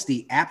buys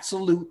the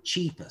absolute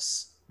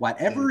cheapest.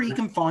 Whatever he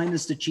can find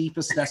is the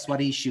cheapest, that's what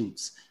he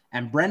shoots.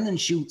 And Brendan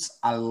shoots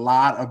a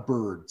lot of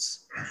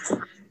birds,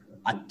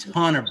 a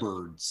ton of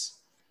birds.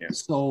 Yeah.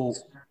 So,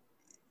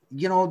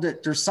 you know,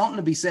 there's something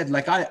to be said.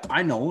 Like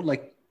I know,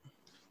 like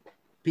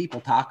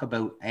people talk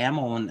about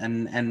ammo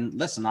and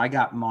listen, I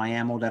got my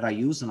ammo that I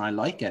use and I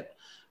like it.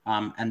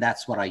 And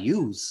that's what I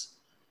use.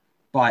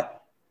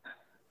 But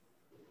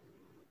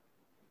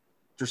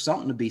there's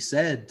something to be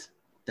said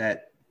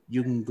that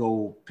you can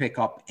go pick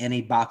up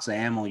any box of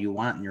ammo you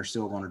want and you're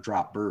still going to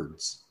drop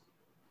birds.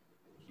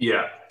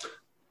 Yeah.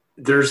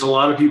 There's a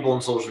lot of people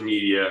on social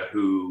media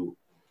who,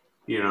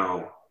 you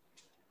know,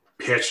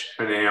 pitch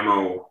an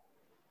ammo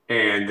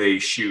and they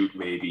shoot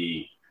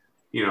maybe,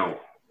 you know,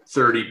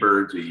 30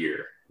 birds a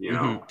year, you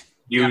know,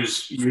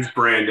 use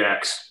brand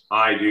X.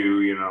 I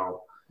do, you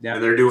know,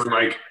 and they're doing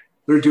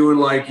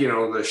like, you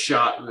know, the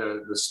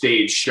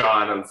stage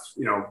shot of,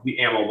 you know, the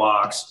ammo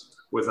box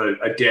with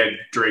a dead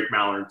Drake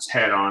Mallard's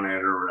head on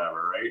it or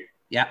whatever, right?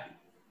 Yeah.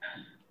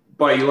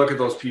 But you look at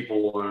those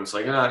people and it's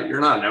like, you're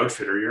not an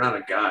outfitter. You're not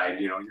a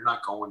guide. You know, you're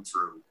not going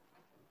through,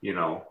 you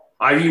know,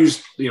 I've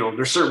used, you know,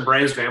 there's certain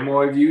brands of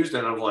ammo I've used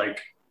and I'm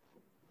like,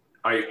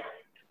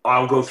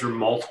 I'll go through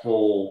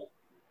multiple,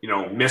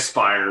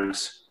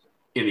 misfires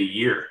in a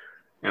year.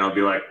 And I'll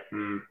be like,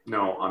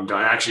 no, I'm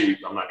done. Actually,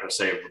 I'm not going to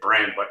say the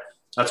brand, but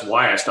that's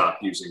why I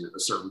stopped using a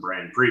certain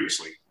brand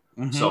previously.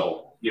 Mm-hmm.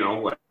 So,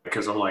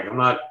 because I'm like, I'm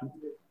not,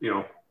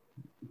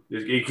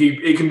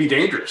 it can be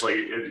dangerous. Like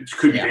it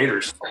could be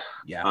dangerous.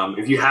 Yeah.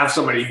 If you have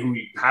somebody who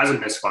has a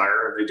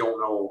misfire, they don't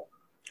know,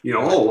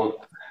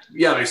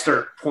 they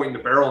start pointing the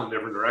barrel in a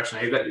different direction.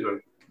 Hey, that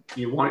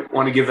you want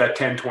to give that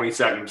 10, 20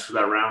 seconds for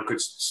that round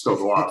could still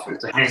go off.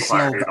 It's a hang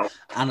fire,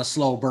 on a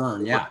slow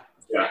burn. Yeah.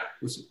 Yeah.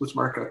 What's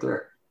Mark out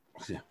there?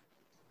 Yeah.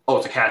 Oh,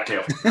 it's a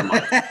cattail.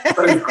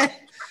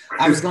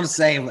 I was going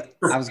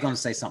to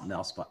say something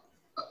else, but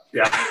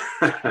yeah.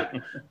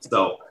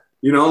 So,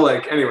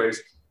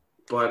 anyways,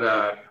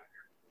 but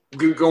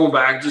going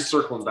back, just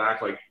circling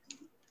back, like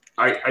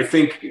I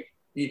think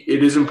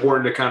it is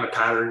important to kind of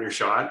pattern your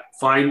shot.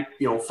 Find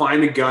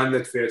a gun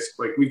that fits.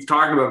 Like we've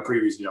talked about in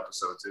previous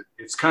episodes,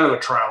 it's kind of a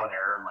trial and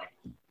error.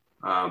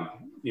 And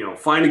like,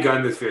 find a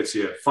gun that fits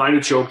you. Find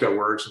a choke that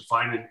works, and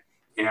find an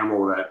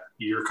ammo that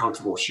you're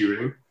comfortable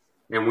shooting.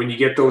 And when you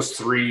get those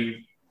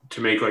three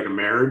to make like a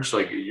marriage,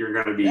 like you're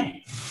gonna be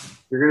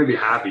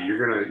happy.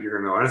 You're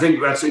gonna know. And I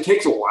think it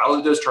takes a while.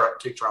 It does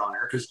take trial and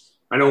error, because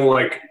I know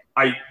like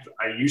I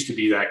used to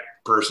be that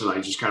person.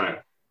 I just kind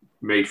of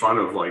made fun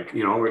of, like,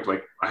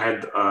 like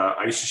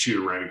I used to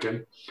shoot a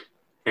Remington,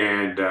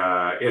 and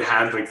it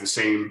had like the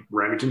same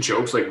Remington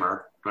chokes, like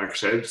Mark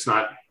said. It's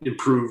not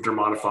improved or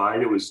modified.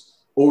 It was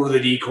over the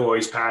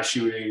decoys, pass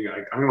shooting.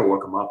 I'm gonna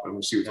look them up and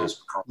we'll see what those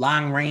are called.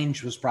 Long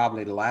range was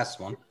probably the last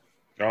one.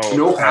 Oh,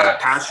 no,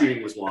 pass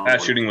shooting was long.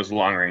 Pass shooting was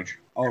long range.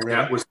 Oh, really?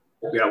 That was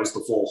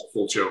the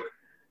full choke.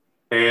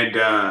 And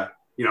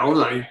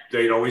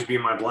they'd always be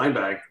in my blind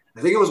bag. I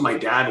think it was my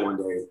dad one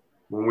day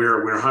when we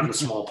were hunting a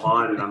small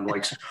pond, and I'm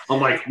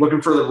like looking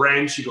for the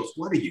wrench. He goes,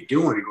 "What are you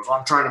doing?" He goes,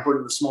 "I'm trying to put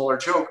in a smaller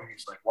choke." And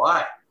he's like,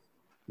 "Why?"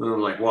 And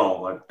I'm like,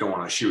 "Well, I don't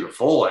want to shoot a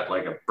full at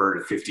like a bird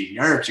at 15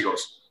 yards." He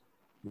goes,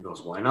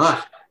 "Why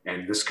not?"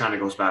 And this kind of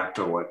goes back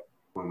to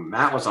when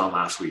Matt was on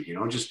last week.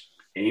 Just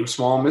aim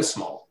small, miss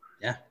small.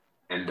 Yeah.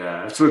 And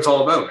that's what it's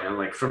all about, man.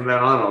 Like from then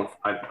on,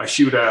 I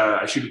shoot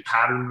a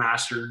Pattern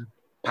Master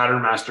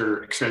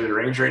extended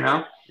range right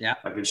now. Yeah.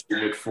 I've been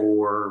shooting it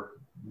for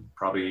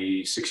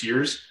probably 6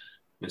 years.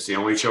 It's the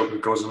only choke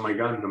that goes in my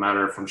gun, no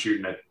matter if I'm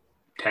shooting at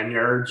 10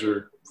 yards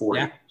or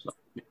 40. Yeah. So.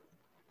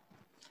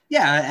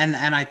 Yeah,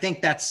 and I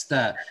think that's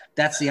a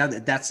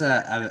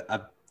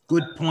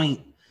good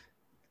point.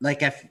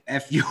 Like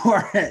if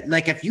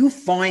you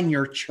find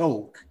your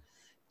choke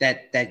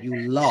that you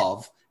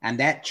love, and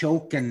that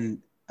choke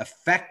can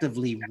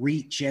effectively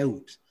reach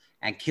out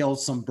and kill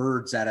some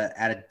birds at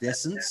a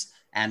distance,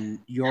 and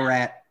you're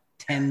at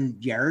 10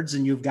 yards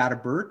and you've got a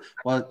bird,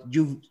 well,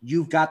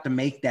 you've got to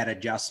make that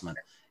adjustment.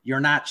 You're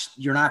not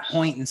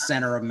pointing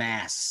center of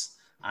mass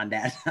on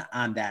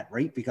that,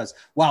 right? Because,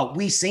 well,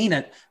 we seen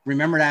it.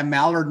 Remember that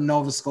mallard in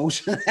Nova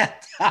Scotia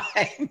that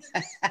time?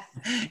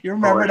 You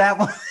remember that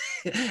one?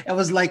 It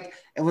was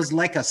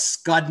like a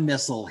Scud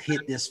missile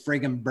hit this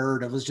friggin'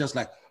 bird. It was just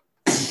like,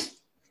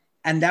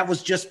 and that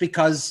was just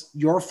because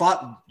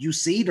you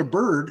see the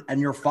bird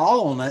and you're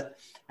following it,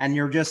 and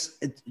you're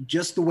just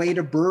the way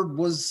the bird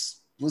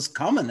was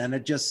coming, and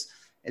it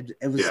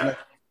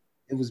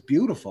was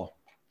beautiful.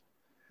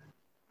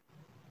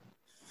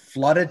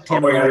 Flooded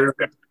timber,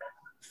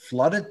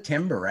 flooded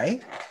timber,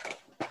 right?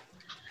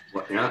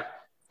 Yeah,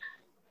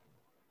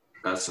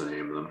 that's the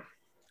name of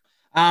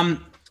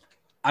them.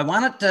 I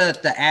wanted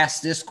to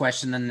ask this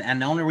question,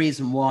 and the only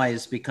reason why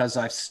is because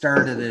I've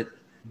started it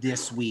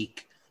this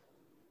week.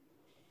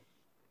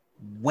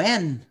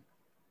 When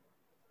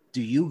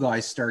do you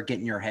guys start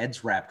getting your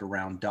heads wrapped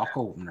around duck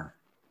opener?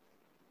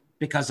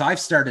 Because I've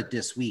started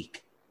this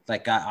week.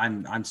 Like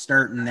I'm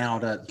starting now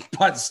to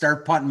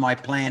start putting my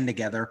plan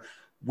together,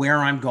 where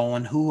I'm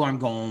going, who I'm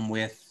going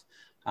with,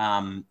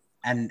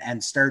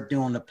 and start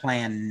doing the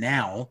plan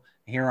now.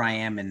 Here I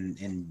am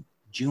in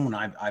June.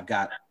 I've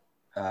got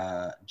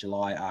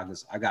July,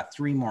 August. I've got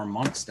 3 more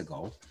months to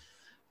go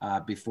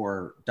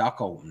before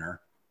duck opener,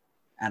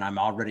 and I'm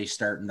already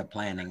starting the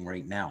planning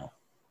right now.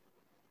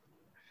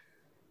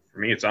 For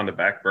me, it's on the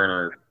back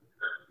burner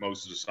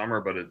most of the summer,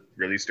 but it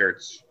really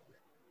start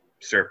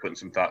putting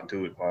some thought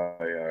into it by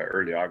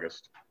early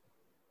August.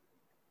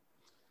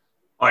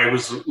 I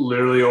was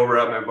literally over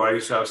at my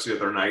buddy's house the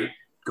other night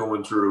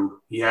going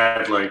through. He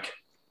had like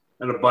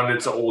an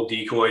abundance of old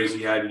decoys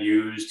he hadn't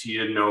used. He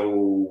didn't know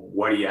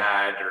what he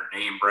had or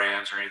name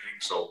brands or anything.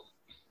 So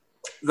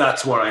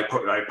that's what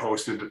I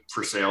posted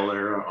for sale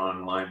there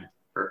online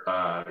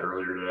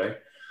earlier today.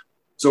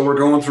 So we're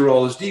going through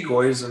all his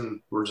decoys, and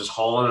we're just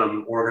hauling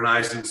them,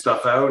 organizing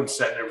stuff out and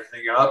setting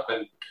everything up.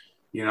 And,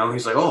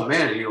 he's like, "Oh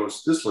man," he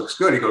goes, "this looks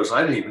good." He goes,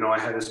 "I didn't even know I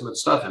had this much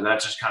stuff." And that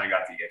just kind of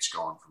got the itch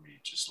going for me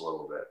just a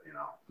little bit,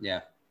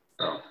 Yeah.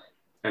 So,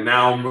 and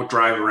now I'm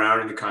driving around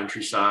in the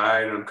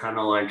countryside, and I'm kind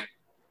of like,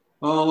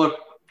 "Oh, look,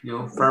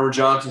 Farmer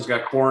Johnson's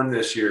got corn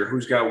this year.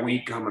 Who's got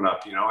wheat coming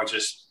up?"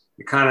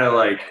 It kind of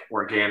like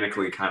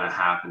organically kind of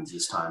happens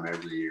this time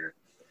every year.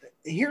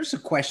 here's a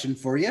question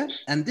for you.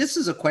 And this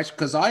is a question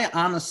because I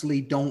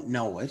honestly don't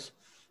know it.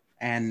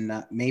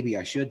 And maybe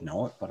I should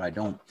know it, but I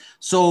don't.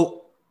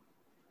 So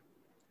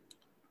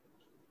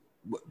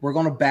we're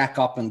going to back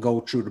up and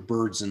go through the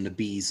birds and the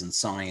bees and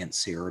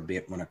science here a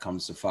bit when it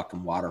comes to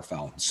fucking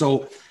waterfowl.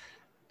 So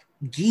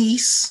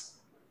geese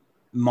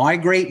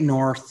migrate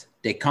north,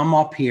 they come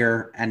up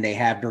here and they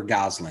have their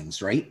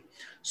goslings, right?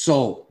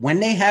 So when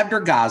they have their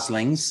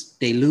goslings,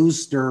 they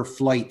lose their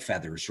flight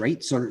feathers,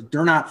 right? So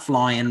they're not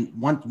flying.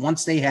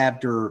 Once they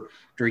have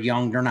their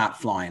young, they're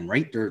not flying,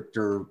 right?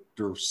 They're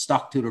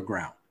stuck to the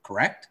ground,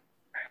 correct?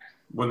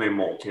 When they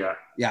molt, yeah.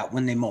 Yeah,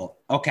 when they molt.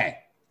 Okay.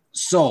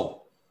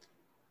 So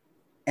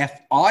if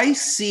I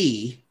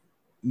see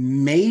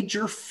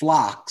major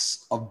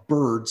flocks of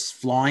birds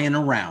flying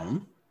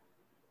around,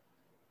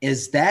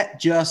 is that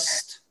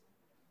just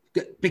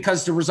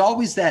because there was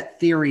always that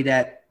theory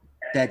that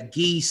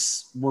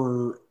geese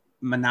were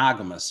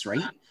monogamous,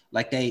 right?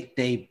 Like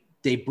they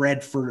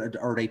bred for,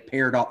 or they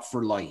paired up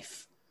for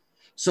life.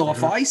 So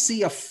if I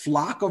see a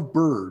flock of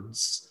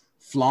birds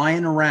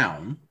flying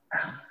around,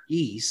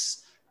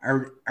 geese,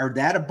 are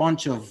that a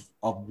bunch of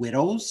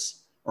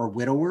widows or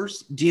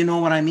widowers? Do you know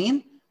what I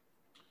mean?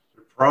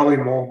 Probably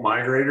molt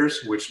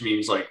migrators, which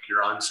means like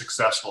you're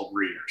unsuccessful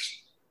breeders.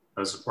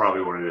 That's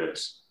probably what it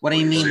is. What do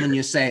you mean when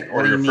you say,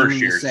 what do you mean when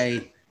you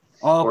say,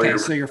 oh, okay,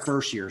 so your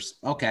first years.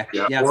 Okay.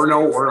 Yeah.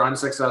 Or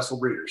unsuccessful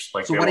breeders.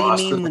 Like so what do you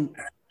mean when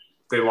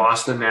they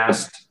lost the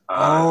nest?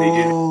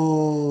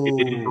 They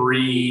didn't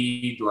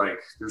breed. Like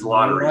there's a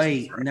lot of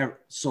reasons. Right.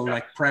 So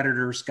like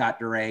predators got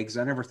their eggs.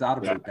 I never thought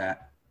about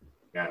that.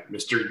 Yeah.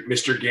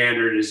 Mr.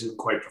 Gander isn't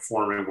quite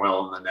performing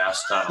well in the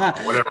nest.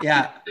 Whatever.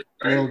 Yeah.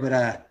 A little bit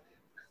of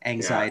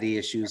anxiety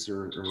issues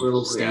or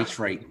stage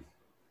fright.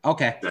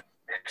 Okay. Yeah.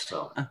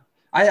 So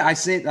I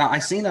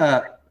seen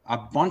a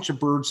bunch of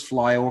birds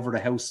fly over the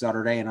house the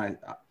other day, and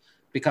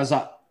because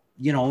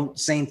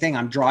same thing.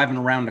 I'm driving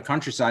around the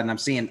countryside and I'm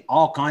seeing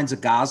all kinds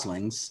of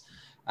goslings,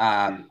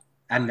 and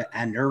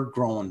they're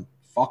growing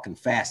fucking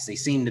fast. They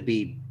seem to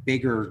be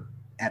bigger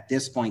at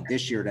this point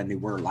this year than they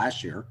were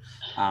last year,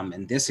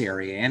 in this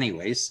area,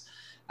 anyways.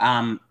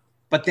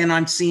 But then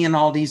I'm seeing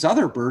all these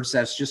other birds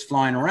that's just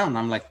flying around.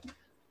 I'm like,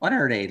 what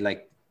are they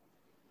like?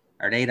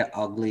 Are they the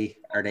ugly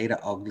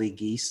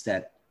geese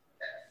that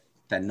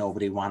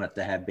nobody wanted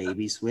to have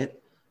babies with?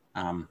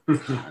 I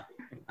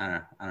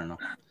don't know.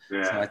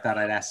 Yeah. So I thought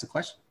I'd ask the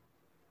question.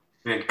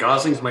 Man,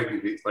 goslings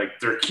might be like,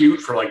 they're cute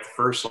for like the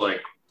first,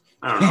 like,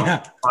 I don't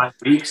know, 5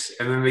 weeks.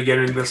 And then they get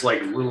into this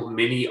like little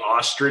mini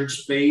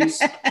ostrich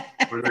phase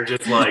where they're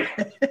just like,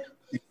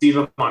 you see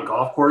them on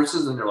golf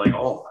courses and they're like,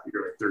 oh,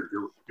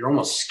 you're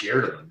almost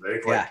scared of them.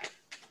 They're like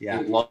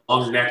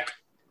long necked,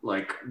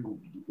 like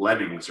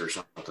lemmings or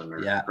something,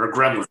 or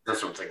gremlins or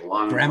something.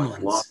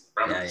 Gremlins. Long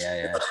gremlins.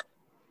 Yeah.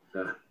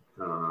 I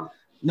don't know.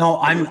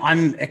 No,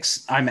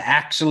 I'm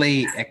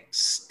actually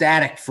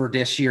ecstatic for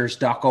this year's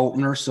duck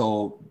opener.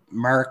 So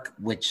Merck,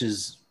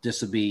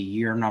 this will be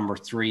year number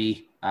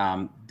 3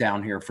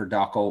 down here for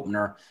duck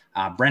opener.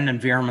 Brendan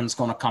Veerman's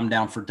going to come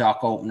down for duck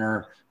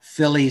opener.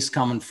 Philly's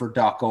coming for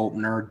duck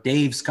opener.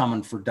 Dave's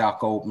coming for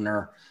duck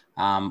opener.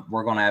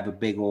 We're going to have a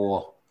big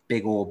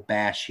old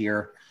bash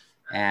here,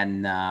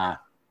 and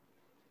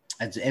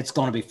it's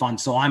going to be fun.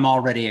 So I'm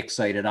already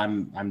excited.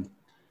 I'm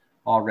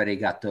already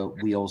got the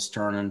wheels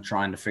turning,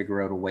 trying to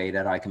figure out a way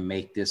that I can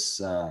make this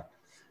a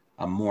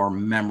more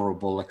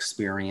memorable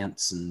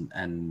experience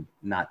and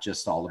not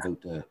just all about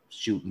the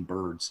shooting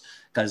birds.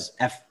 Because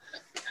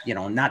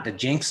not to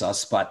jinx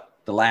us, but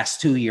the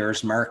last 2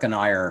 years, Merck and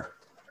I are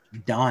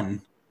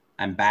done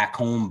and back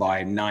home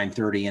by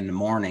 9:30 in the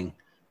morning.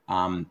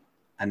 And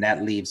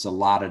that leaves a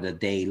lot of the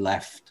day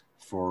left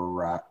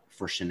for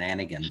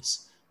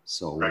shenanigans.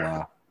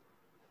 So,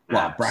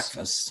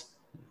 breakfast,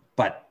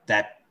 but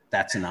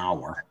that's an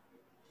hour,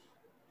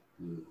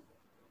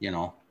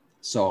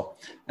 so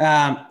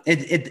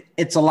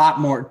it's a lot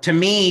more to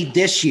me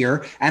this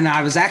year. And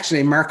I was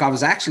actually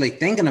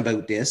thinking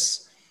about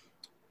this,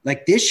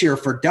 like this year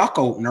for duck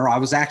opener, I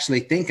was actually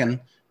thinking,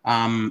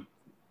 I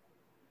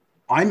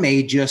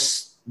may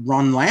just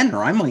run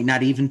lander. I might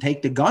not even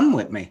take the gun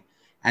with me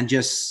and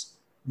just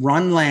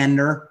run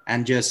lander,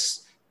 and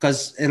just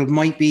because it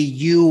might be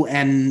you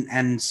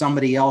and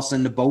somebody else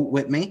in the boat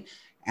with me.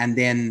 And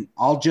then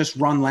I'll just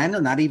run lander,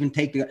 not even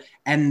take the,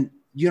 and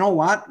you know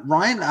what,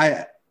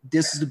 Ryan,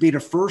 this is to be the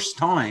first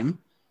time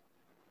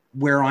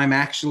where I'm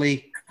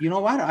actually, you know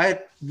what,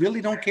 I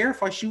really don't care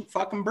if I shoot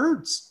fucking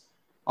birds.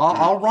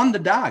 I'll run the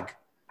dog.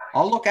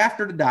 I'll look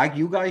after the dog.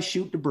 You guys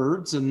shoot the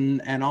birds,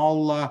 and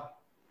I'll,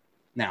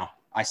 now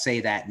I say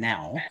that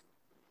now,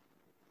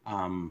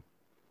 on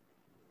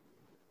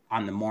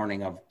the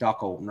morning of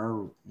duck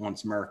opener,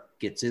 once Merck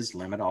gets his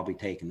limit, I'll be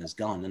taking his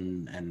gun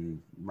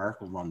and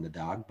Merck will run the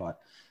dog. But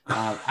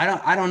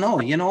I don't know.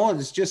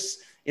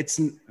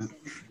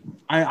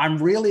 I'm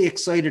really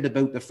excited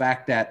about the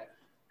fact that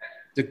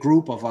the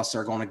group of us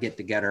are going to get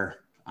together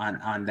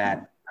on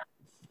that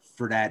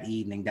for that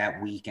evening, that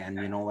weekend.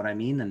 You know what I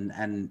mean?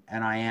 And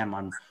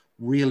I'm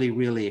really,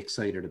 really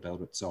excited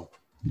about it. So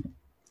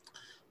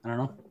I don't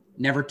know.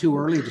 Never too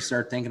early to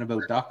start thinking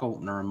about duck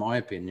opener, in my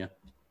opinion.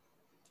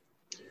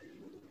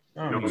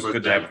 Oh, it's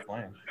good to have a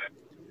plan.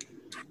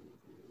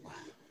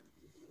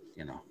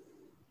 You know,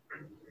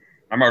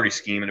 I'm already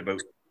scheming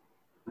about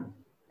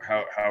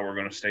how we're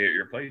going to stay at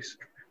your place.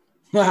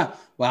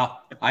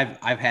 well,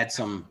 I've had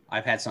some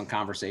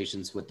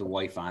conversations with the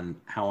wife on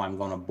how I'm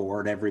going to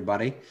board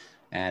everybody,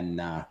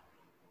 and a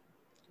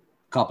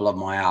couple of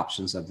my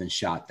options have been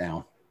shot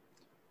down.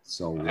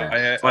 So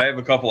I have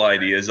a couple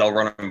ideas. I'll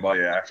run them by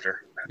you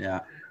after.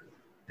 Yeah.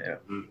 Yeah.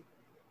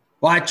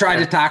 Well, I tried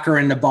to talk her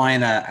into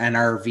buying an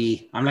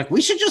RV. I'm like,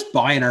 we should just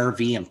buy an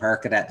RV and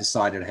park it at the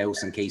side of the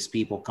house in case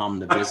people come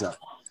to visit.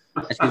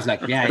 And she was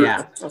like,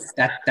 yeah,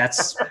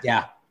 that's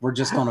we're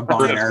just going to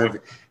buy an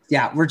RV.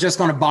 Yeah, we're just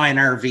going to buy an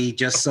RV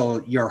just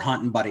so your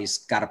hunting buddies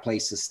got a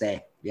place to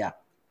stay. Yeah.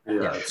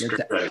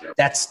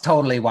 That's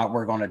totally what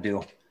we're going to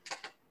do.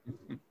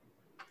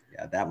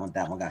 Yeah, that one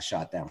got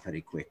shot down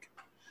pretty quick.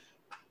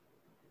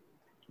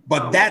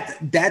 But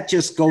that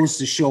just goes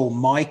to show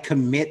my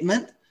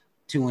commitment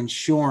to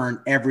ensuring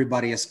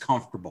everybody is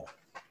comfortable,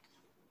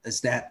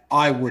 is that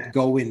I would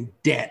go in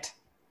debt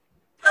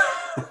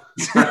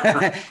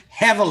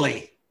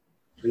heavily.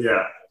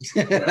 Yeah.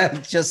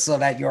 Just so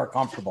that you're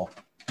comfortable.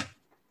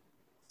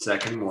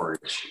 Second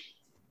mortgage.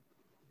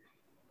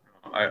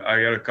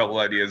 I got a couple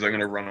ideas. I'm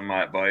going to run them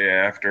by you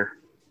after.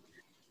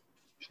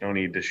 There's no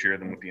need to share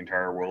them with the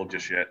entire world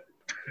just yet.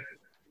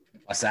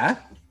 What's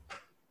that?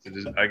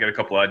 I got a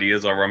couple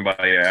ideas I'll run by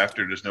you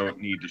after. There's no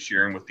need to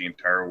share them with the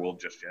entire world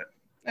just yet.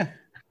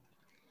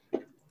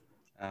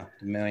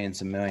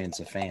 Millions and millions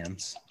of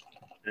fans.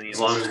 As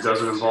long as it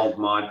doesn't involve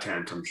Mod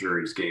Tent, I'm sure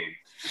he's game.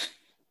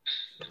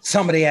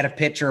 Somebody had a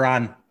picture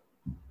on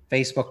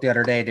Facebook the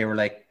other day. They were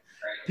like,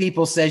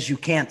 people says you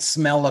can't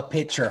smell a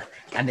picture.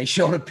 And they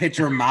showed a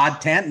picture of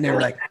Mod Tent, and they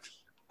were like,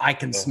 I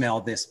can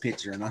smell this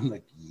picture. And I'm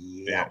like,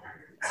 yeah.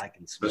 I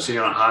can smell it. Especially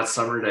on a hot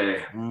summer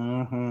day.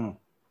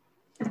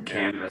 Mm-hmm.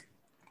 Canvas.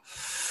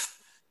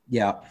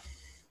 Yeah.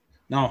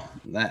 No,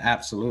 that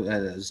absolutely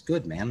is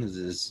good, man.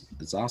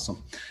 It's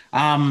awesome.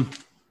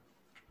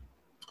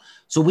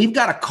 So we've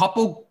got a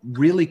couple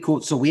really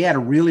cool. So we had a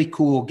really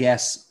cool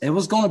guest. It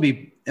was going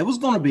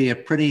to be a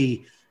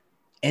pretty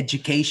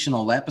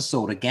educational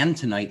episode again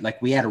tonight.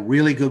 Like, we had a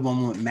really good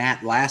one with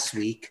Matt last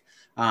week.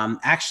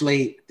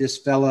 Actually, this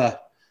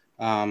fella,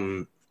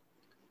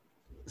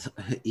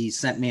 he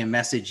sent me a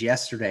message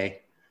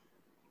yesterday.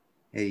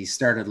 He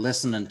started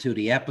listening to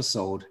the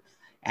episode,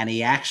 and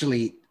he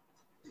actually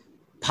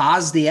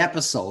paused the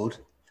episode,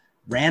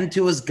 ran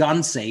to his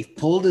gun safe,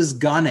 pulled his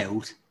gun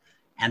out,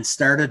 and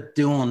started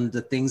doing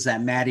the things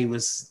that Maddie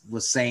was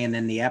saying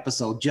in the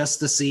episode, just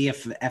to see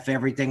if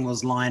everything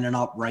was lining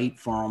up right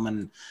for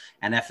him,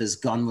 and if his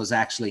gun was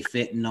actually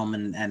fitting him,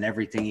 and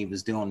everything he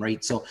was doing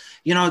right. So,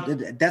 you know,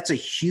 that's a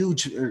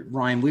huge,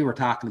 Ryan, we were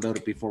talking about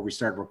it before we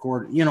started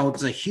recording, you know,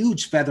 it's a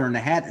huge feather in the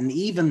hat. And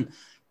even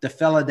the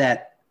fella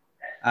that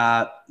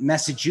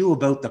messaged you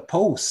about the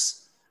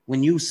posts,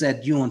 when you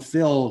said you and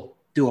Phil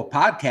do a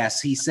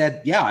podcast, he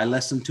said, yeah, I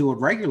listen to it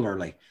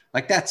regularly.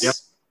 Like, that's, yep.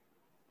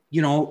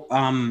 You know,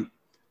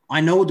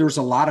 I know there's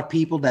a lot of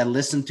people that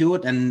listen to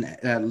it and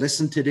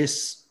listen to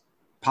this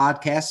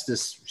podcast,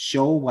 this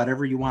show,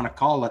 whatever you want to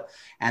call it.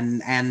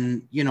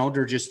 And, you know,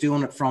 they're just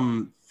doing it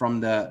from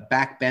the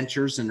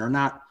backbenchers, and they're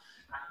not,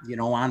 you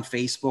know, on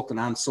Facebook and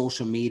on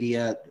social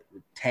media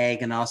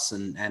tagging us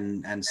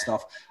and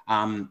stuff.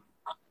 I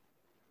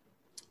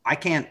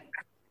can't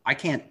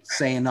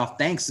say enough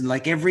thanks. And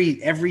like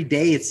every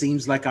day, it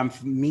seems like I'm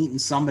meeting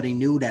somebody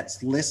new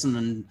that's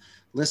listening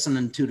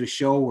to the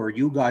show, or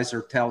you guys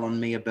are telling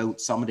me about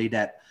somebody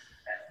that,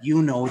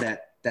 you know,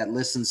 that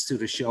listens to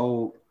the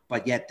show,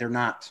 but yet they're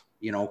not,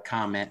 you know,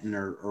 commenting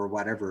or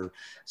whatever.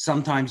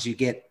 Sometimes you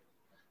get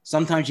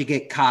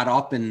caught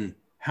up in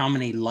how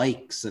many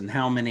likes and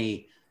how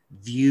many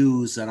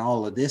views and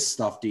all of this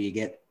stuff do you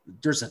get.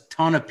 There's a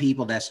ton of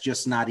people that's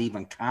just not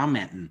even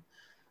commenting,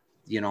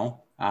 you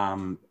know.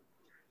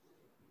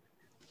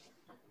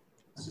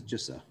 It's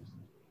just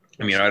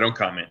I mean, I don't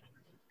comment.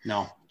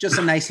 No, just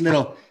a nice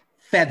little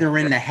feather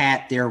in the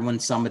hat there when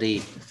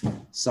somebody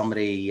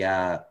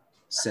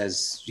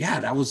says, yeah,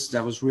 that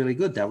was really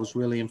good. That was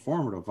really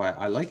informative.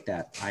 I like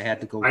that. I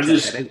had to go check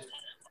it out.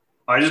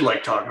 I just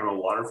like talking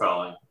about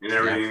waterfowling and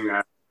everything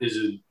that is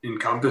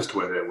encompassed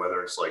with it,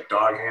 whether it's like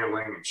dog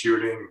handling and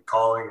shooting and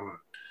calling,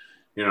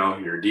 you know,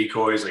 your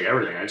decoys, like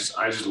everything.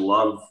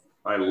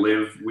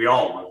 We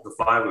all, the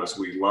five of us,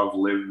 we love,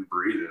 live and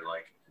breathe it.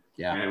 Like,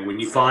 yeah. And when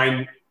you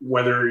find,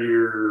 whether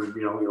you're,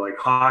 you know, you like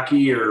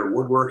hockey or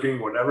woodworking,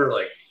 whatever,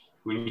 like,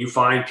 when you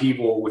find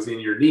people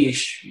within your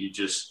niche, you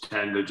just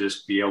tend to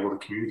just be able to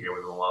communicate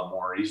with them a lot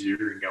more easier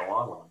and get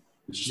along with them.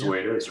 It's just the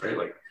way it is, right?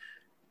 Like,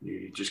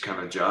 you just kind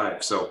of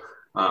jive. So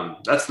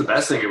that's the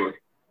best thing about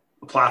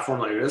a platform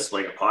like this,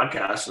 like a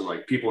podcast, and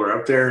like people are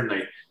out there and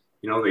they,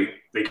 you know,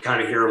 they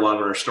kind of hear a lot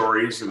of our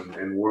stories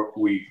and what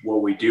we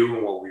do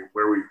and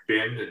where we've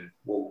been and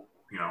what,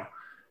 you know,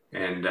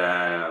 and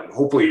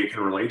hopefully it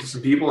can relate to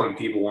some people and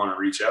people want to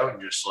reach out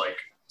and just like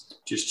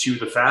just chew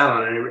the fat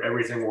on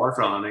everything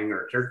waterfowl hunting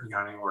or turkey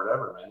hunting or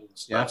whatever, man.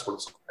 That's what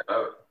it's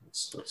about.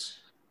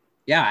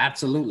 Yeah,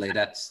 absolutely.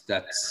 That's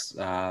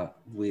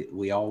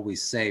we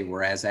always say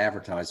we're as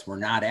advertised. We're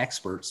not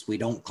experts. We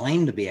don't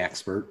claim to be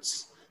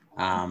experts.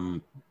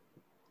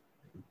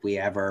 We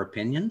have our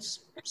opinions.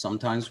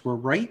 Sometimes we're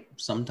right.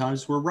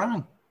 Sometimes we're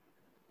wrong.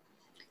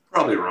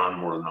 Probably wrong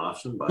more than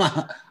often,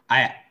 but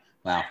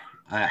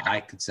I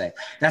could say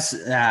that's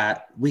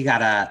we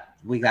got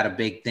a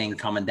big thing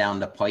coming down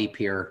the pipe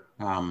here.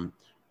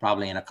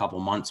 Probably in a couple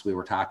months. We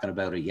were talking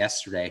about it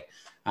yesterday.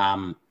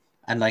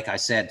 And like I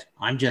said,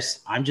 I'm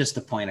just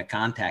a point of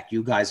contact.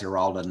 You guys are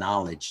all the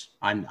knowledge.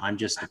 I'm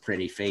just a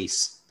pretty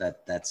face.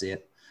 That's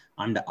it.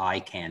 I'm the eye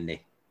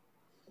candy.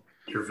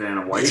 You're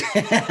Vanna White.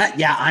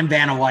 Yeah, I'm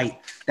Vanna White.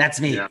 That's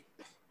me.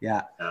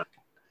 Yeah.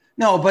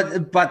 No,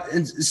 but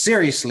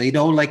seriously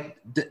though, like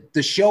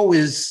the show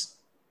is,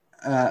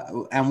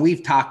 and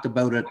we've talked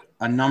about it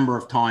a number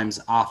of times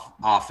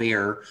off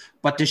air,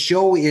 but the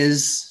show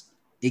is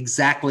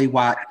exactly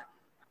what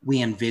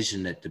we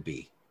envisioned it to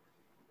be.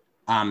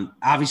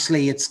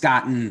 Obviously, it's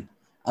gotten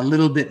a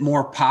little bit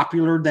more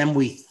popular than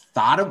we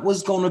thought it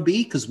was going to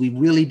be because we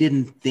really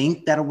didn't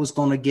think that it was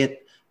going to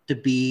get to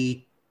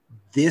be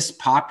this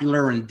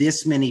popular and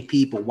this many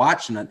people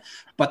watching it.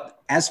 But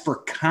as for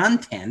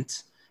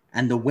content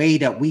and the way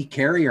that we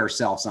carry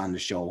ourselves on the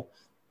show,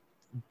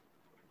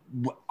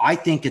 I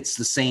think it's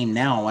the same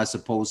now as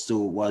opposed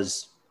to it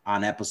was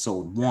on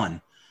episode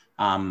 1.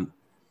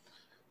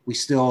 We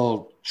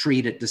still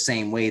treat it the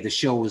same way. The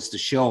show is the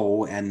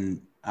show,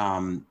 and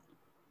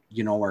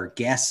our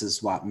guess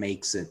is what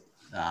makes it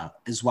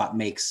is what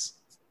makes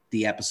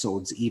the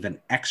episodes even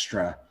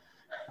extra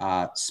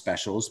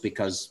specials,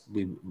 because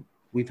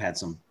we've had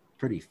some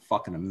pretty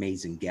fucking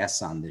amazing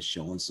guests on this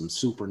show and some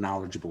super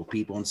knowledgeable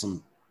people and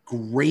some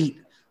great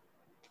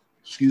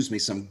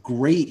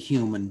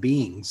human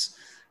beings.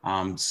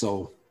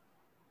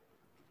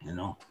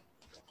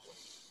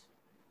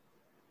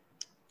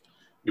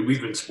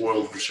 We've been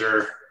spoiled for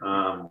sure.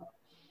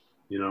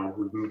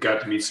 We've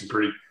got to meet some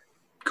pretty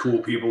cool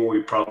people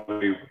we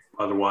probably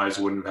otherwise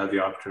wouldn't have had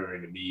the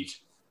opportunity to meet.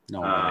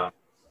 No. I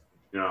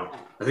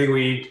think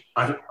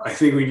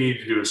we need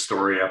to do a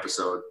story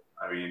episode.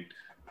 I mean,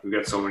 we've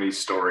got so many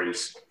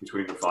stories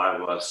between the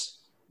 5 of us.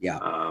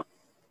 Yeah.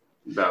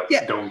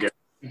 That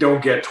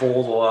don't get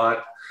told a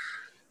lot.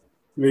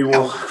 Maybe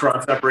we'll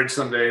cross that bridge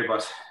someday,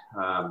 but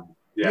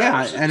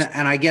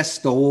and I guess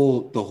the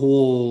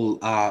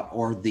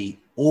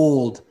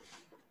old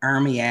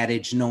Army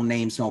adage, no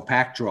names, no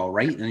pack drill,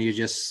 right? And you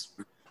just,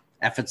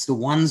 if it's the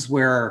ones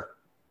where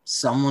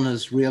someone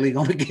is really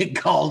going to get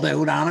called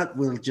out on it,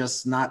 we'll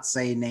just not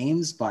say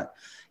names. But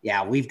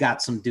yeah, we've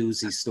got some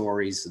doozy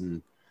stories,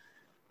 and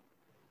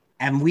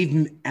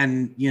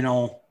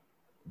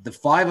the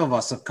 5 of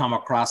us have come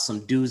across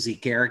some doozy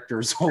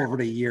characters over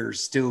the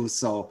years too.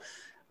 So,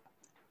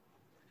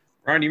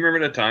 Ron, do you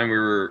remember that time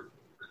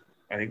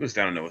I think it was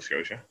down in Nova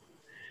Scotia,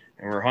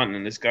 and we're hunting,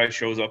 and this guy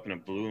shows up in a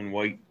blue and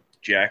white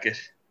jacket.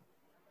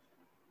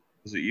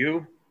 Was it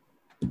you?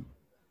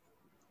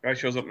 Guy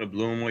shows up in a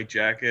blue and white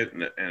jacket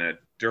and a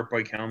dirt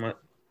bike helmet.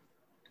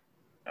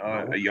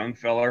 A young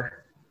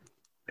feller,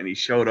 and he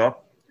showed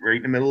up right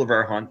in the middle of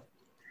our hunt,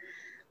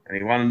 and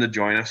he wanted to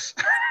join us.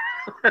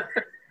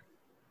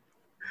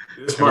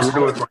 This must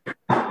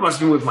have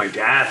been with my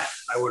dad.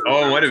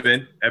 It might have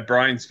been at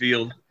Brian's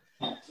Field.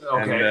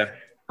 Okay.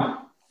 And,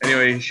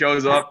 anyway, he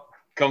shows up,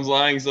 comes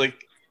along. He's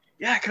like,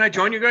 "Yeah, can I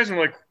join you guys?" I'm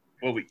like,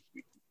 "Well,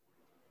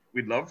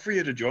 we'd love for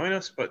you to join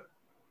us, but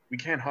we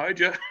can't hide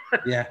you."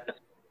 Yeah,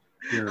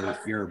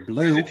 you're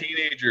blue. He's a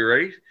teenager,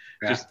 right?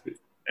 Yeah. Just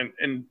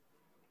and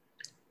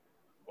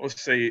let's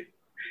say,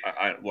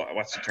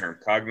 what's the term?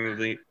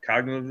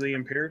 Cognitively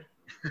impaired.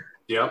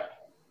 Yep.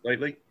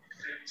 Lightly.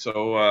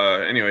 So,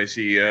 anyways,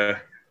 we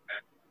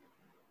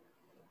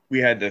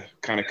had to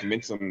kind of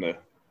convince him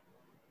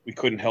we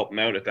couldn't help him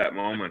out at that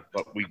moment,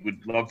 but we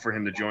would love for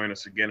him to join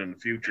us again in the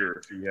future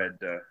if he had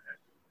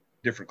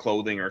different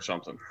clothing or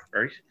something,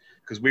 right?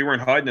 Because we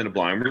weren't hiding in a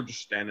blind; we were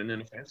just standing in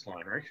a fence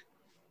line, right?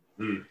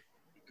 We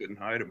couldn't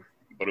hide him,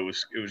 but it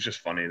was just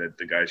funny that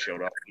the guy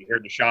showed up. He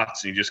heard the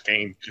shots, and he just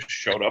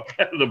showed up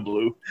out of the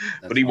blue.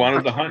 But he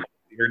wanted to hunt.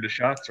 He heard the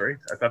shots, right?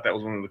 I thought that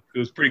was it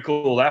was pretty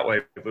cool that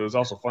way, but it was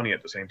also funny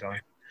at the same time.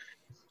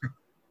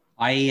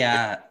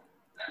 I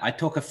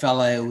took a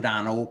fella out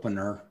on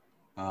opener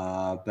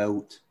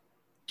about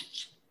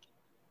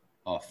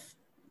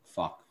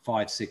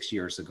 5-6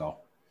 years ago.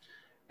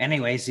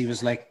 Anyways, he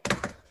was like,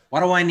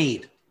 "What do I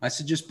need?" I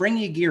said, "Just bring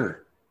your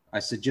gear." I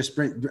said, "Just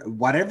bring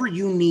whatever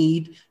you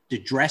need to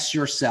dress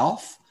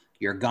yourself,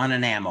 your gun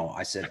and ammo."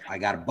 I said, "I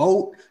got a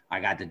boat. I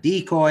got the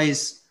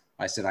decoys."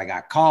 I said, "I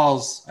got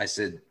calls." I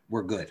said,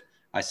 "We're good."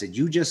 I said,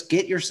 "You just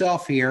get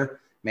yourself here,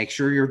 make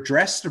sure you're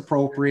dressed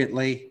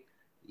appropriately,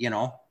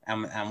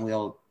 and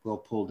we'll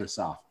pull this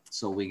off."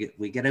 So we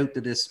get out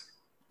to this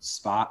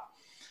spot.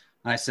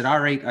 And I said, "All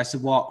right." I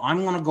said, "Well,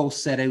 I'm going to go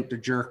set out the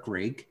jerk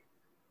rig.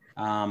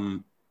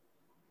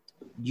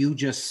 You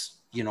just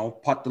you know,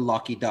 put the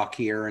lucky duck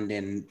here and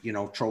then, you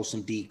know, throw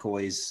some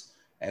decoys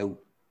out,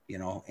 you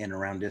know, in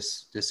around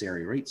this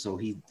area, right? So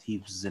he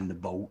was in the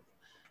boat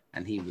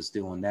and he was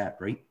doing that,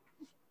 right?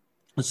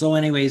 So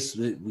anyways,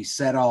 we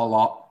set all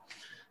up.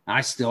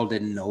 I still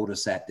didn't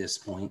notice at this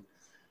point.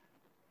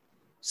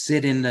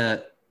 Sit in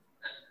the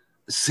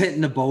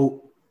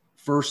boat.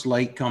 First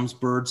light comes,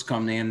 birds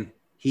come in.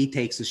 He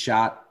takes a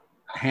shot,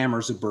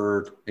 hammers a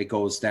bird. It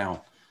goes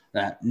down.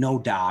 No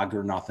dog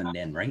or nothing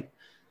then, right?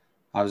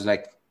 I was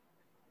like,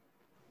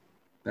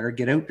 better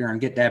get out there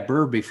and get that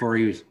bird before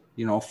he,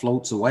 you know,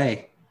 floats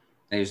away.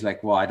 And he was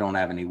like, well, I don't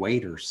have any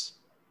waders.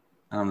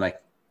 And I'm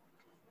like,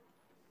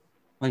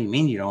 what do you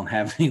mean you don't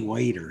have any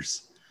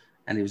waders?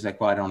 And he was like,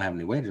 well, I don't have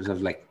any waders. I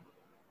was like,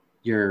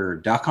 you're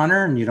a duck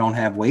hunter and you don't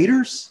have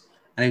waders?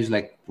 And he was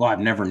like, well, I've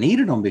never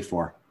needed them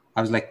before.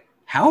 I was like,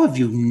 how have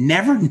you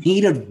never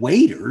needed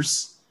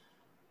waders?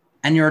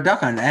 And you're a duck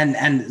hunter.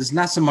 And it's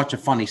not so much a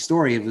funny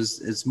story.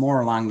 It's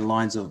more along the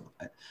lines of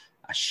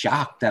a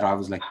shock that I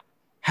was like,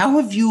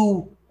 how have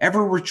you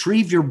ever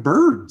retrieved your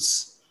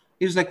birds?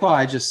 He was like, well,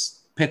 I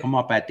just pick them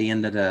up at the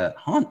end of the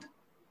hunt.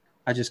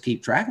 I just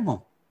keep track of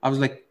them. I was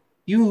like,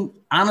 you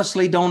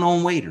honestly don't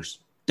own waders.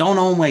 Don't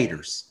own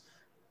waders.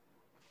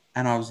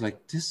 And I was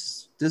like,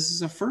 this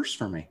is a first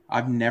for me.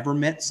 I've never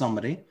met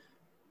somebody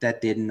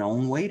that didn't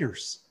own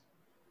waders.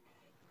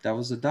 That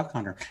was a duck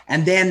hunter.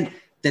 And then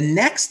the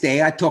next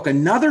day I took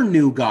another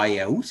new guy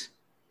out,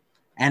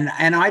 and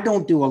I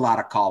don't do a lot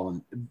of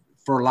calling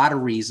for a lot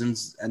of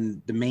reasons.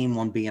 And the main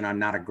one being I'm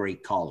not a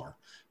great caller.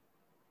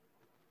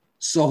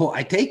 So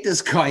I take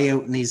this guy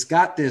out and he's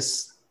got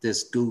this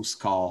goose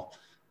call.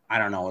 I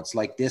don't know. It's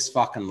like this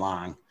fucking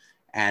long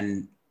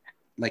and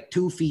like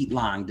 2 feet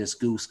long, this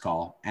goose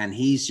call. And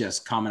he's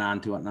just coming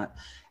onto it.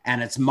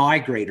 And it's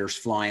migrators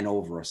flying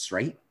over us,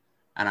 right?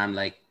 And I'm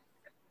like,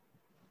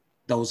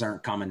 those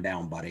aren't coming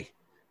down, buddy.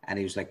 And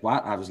he was like,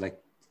 what? I was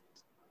like,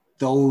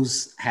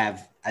 those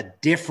have a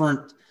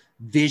different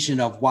vision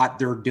of what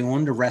they're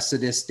doing the rest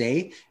of this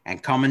day.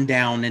 And coming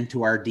down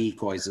into our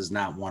decoys is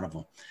not one of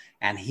them.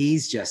 And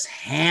he's just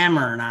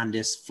hammering on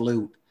this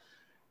flute.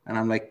 And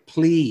I'm like,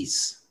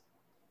 please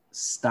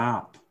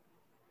stop.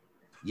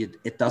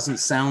 It doesn't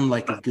sound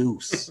like a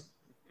goose.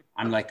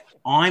 I'm like,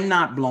 I'm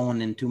not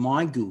blowing into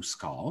my goose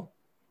call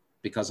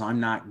because I'm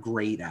not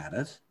great at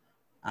it.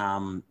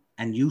 And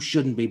you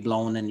shouldn't be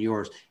blowing in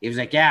yours. He was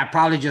like, yeah, it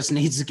probably just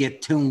needs to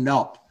get tuned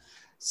up.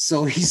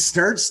 So he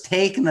starts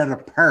taking it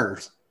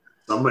apart.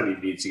 Somebody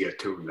needs to get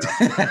tuned up.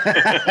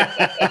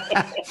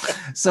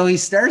 So he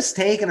starts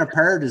taking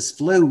apart his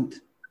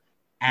flute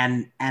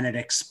and it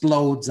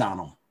explodes on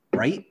him,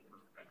 right?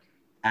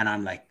 And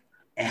I'm like,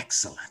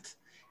 excellent.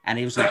 And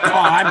he was like, oh,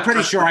 I'm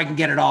pretty sure I can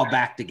get it all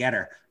back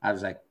together. I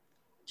was like,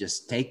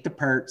 just take the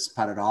parts,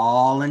 put it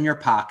all in your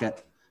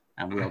pocket,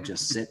 and we'll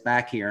just sit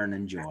back here and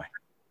enjoy.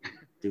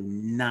 Do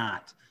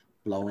not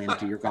blow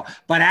into your call.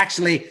 But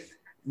actually,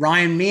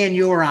 Ryan, me and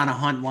you were on a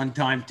hunt one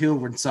time too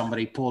when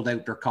somebody pulled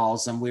out their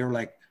calls and we were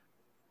like,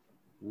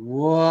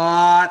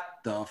 what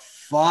the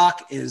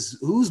fuck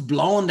who's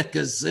blowing the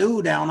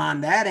kazoo down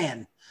on that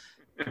end?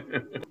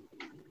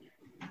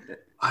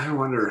 I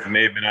wonder. I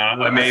may have been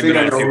on a few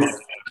hunts with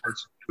that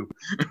person too.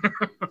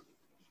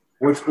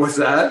 What's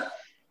that?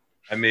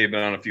 I may have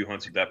been on a few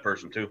hunts with that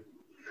person too.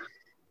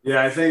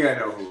 Yeah, I think I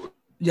know who.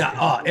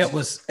 Yeah, it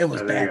was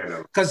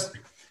bad because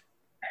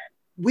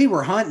we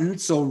were hunting.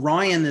 So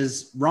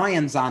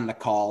Ryan's on the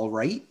call,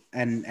 right,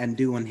 and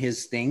doing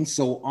his thing.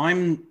 So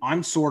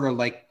I'm sort of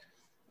like,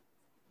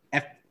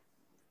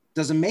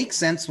 does it make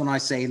sense when I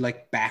say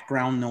like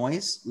background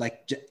noise,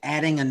 like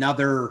adding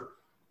another?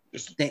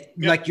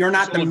 Like you're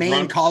not the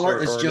main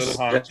caller, it's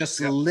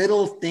just a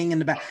little thing in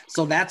the back.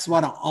 So that's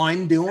what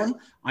I'm doing.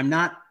 I'm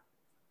not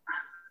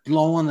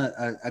blowing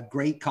a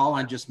great call.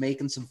 I'm just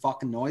making some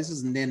fucking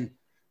noises and then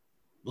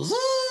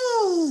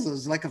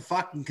it's like a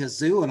fucking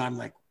kazoo. And I'm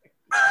like,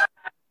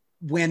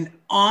 when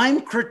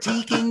I'm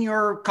critiquing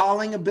your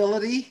calling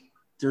ability,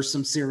 there's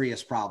some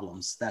serious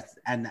problems.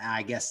 And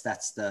I guess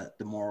that's the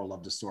moral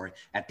of the story.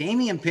 If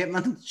Damian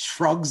Pittman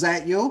shrugs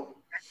at you,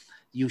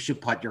 you should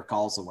put your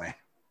calls away.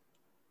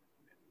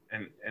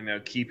 And now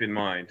keep in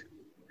mind,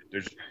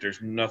 there's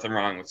nothing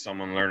wrong with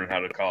someone learning how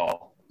to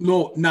call.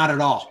 No, not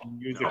at all.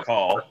 Use a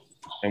call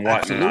and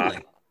whatnot.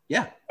 Absolutely.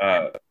 Yeah.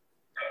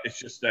 It's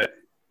just that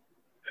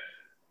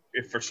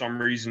if for some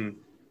reason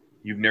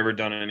you've never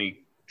done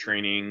any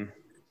training,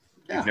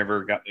 you've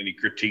never gotten any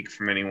critique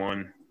from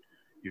anyone,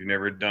 you've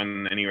never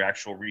done any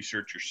actual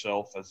research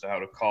yourself as to how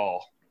to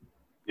call.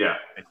 Yeah.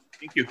 I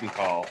think you can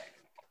call.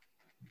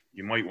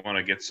 You might want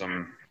to get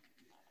some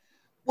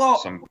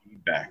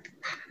feedback.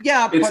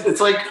 Yeah,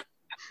 it's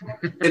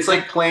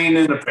like playing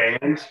in a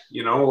band,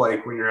 you know,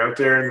 like when you're out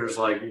there and there's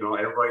like, you know,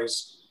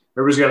 everybody's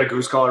got a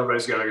goose call,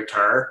 everybody's got a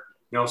guitar.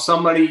 You know,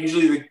 somebody,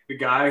 usually the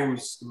guy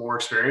who's more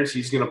experienced,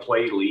 he's gonna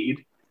play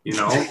lead, you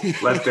know,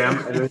 let them,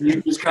 and then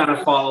you just kind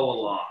of follow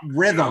along.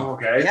 Rhythm, you know,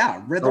 okay?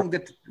 Yeah, rhythm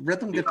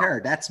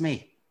guitar. That's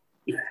me.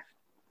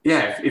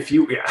 Yeah, if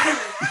you yeah,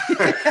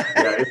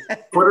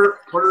 put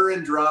her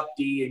in drop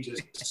D and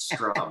just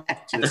strum,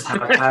 just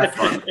have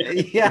fun.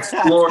 Yeah.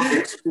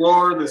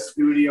 Explore the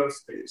studio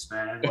space,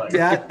 man. Like,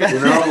 Yeah. you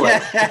know,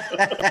 like.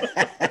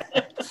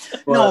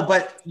 No,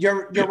 but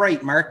you're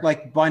right, Mark.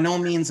 Like, by no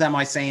means am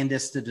I saying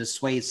this to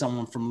dissuade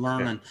someone from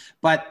learning,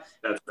 but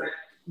That's right.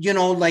 you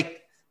know,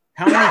 like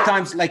how many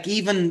times, like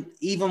even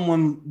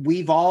when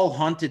we've all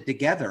hunted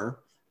together,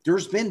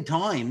 there's been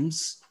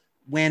times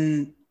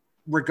when,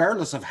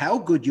 regardless of how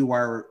good you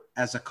are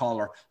as a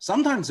caller,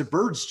 sometimes the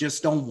birds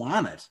just don't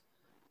want it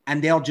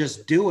and they'll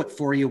just do it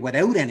for you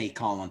without any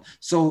calling.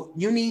 So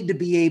you need to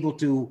be able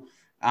to,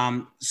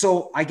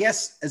 so I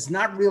guess it's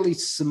not really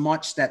so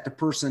much that the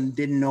person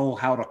didn't know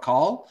how to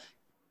call.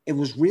 It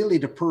was really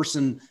the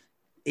person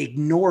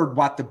ignored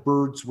what the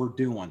birds were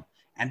doing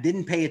and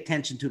didn't pay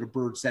attention to the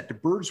birds, that the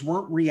birds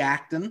weren't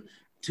reacting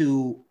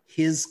to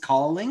his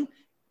calling,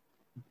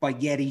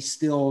 but yet he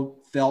still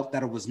felt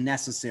that it was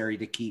necessary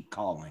to keep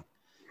calling.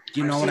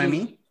 Do you know what I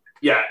mean?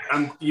 Yeah,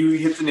 you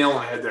hit the nail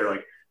on the head there.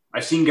 Like,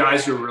 I've seen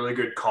guys who are really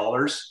good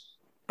callers,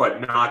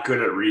 but not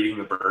good at reading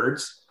the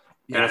birds.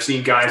 Yeah. And I've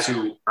seen guys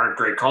who aren't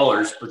great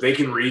callers, but they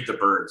can read the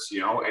birds, you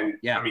know? And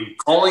yeah, I mean,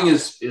 calling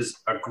is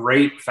a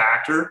great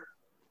factor,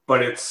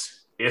 but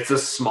it's a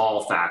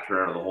small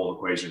factor out of the whole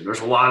equation.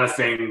 There's a lot of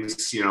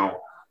things, you know,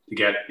 to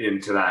get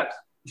into that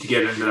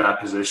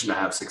position to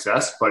have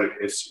success, but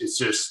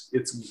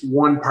it's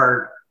one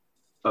part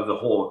of the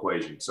whole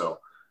equation. So,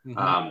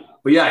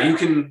 but yeah, you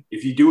can,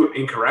 if you do it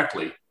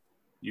incorrectly,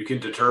 you can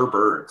deter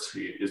birds.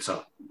 It's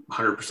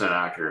 100%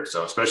 accurate.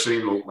 So especially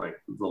in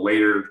the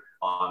later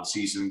on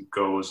season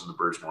goes and the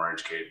bird's more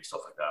educated and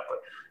stuff like that. But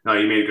no,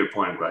 you made a good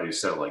point. I'm glad you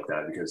said it like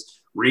that,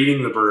 because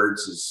reading the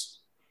birds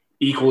is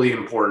equally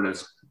important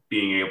as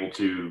being able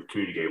to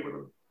communicate with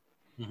them.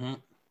 Mm-hmm.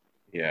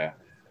 Yeah.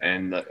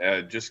 And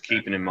just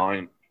keeping in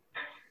mind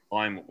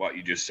what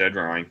you just said,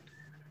 Ryan,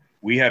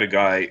 we had a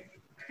guy,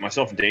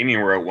 myself and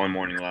Damien were out one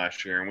morning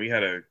last year, and we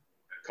had a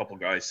couple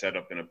guys set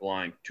up in a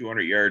blind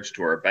 200 yards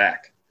to our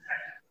back.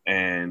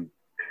 And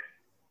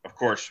of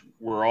course,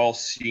 we're all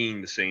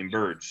seeing the same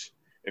birds.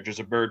 If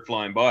there's a bird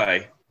flying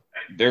by,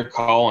 their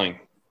calling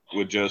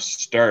would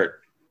just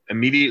start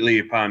immediately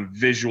upon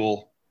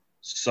visual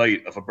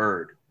sight of a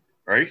bird,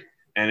 right?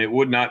 And it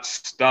would not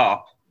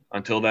stop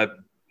until that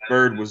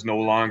bird was no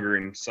longer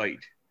in sight.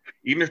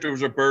 Even if there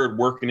was a bird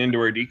working into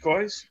our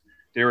decoys,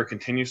 they were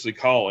continuously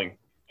calling,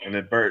 and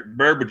the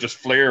bird would just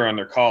flare on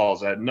their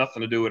calls. It had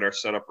nothing to do with our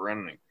setup or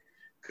anything,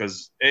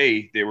 because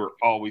A, they were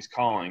always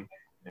calling,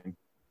 and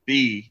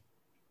B,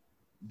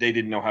 they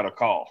didn't know how to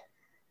call.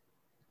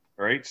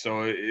 Right?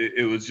 So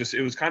it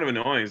was kind of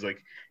annoying. It's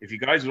like, if you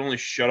guys would only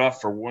shut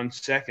off for 1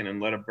 second and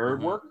let a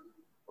bird work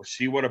or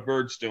see what a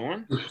bird's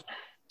doing,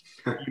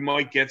 you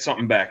might get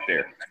something back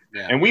there.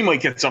 Yeah. And we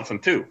might get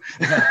something too.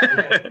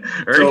 Right?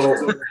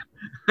 So,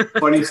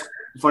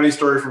 funny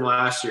story from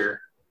last year.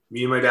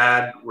 Me and my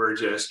dad were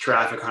just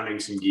traffic hunting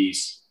some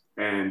geese,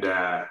 and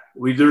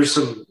there's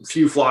some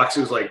few flocks.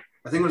 It was like,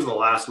 I think it was the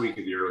last week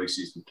of the early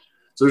season.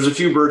 So there's a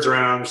few birds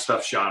around,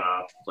 stuff shot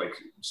up. Like,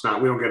 it's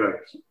not, we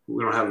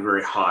don't have a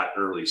very hot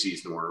early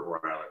season where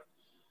I live.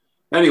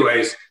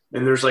 Anyways,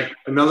 and there's like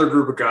another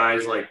group of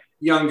guys, like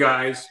young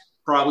guys,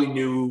 probably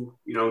new,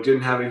 you know,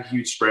 didn't have a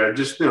huge spread,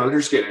 just, you know, they're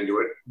just getting into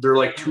it. They're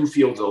like 2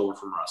 fields over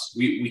from us.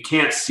 We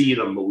can't see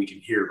them, but we can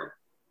hear them.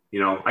 You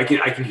know, I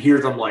can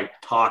hear them like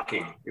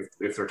talking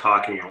if they're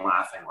talking and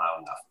laughing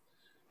loud enough.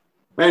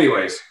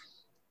 Anyways,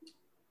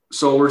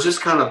 so we're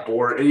just kind of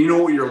bored, and you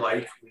know what you're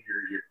like when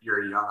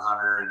you're a young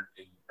hunter,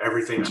 and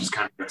everything just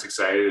kind of gets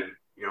excited. And,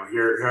 you know,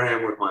 here I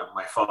am with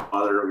my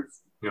father.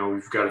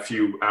 We've got a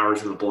few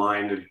hours in the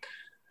blind, and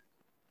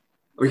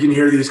we can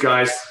hear these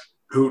guys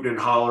hooting and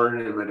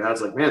hollering. And my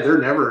dad's like, "Man,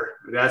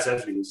 my dad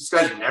says to me, these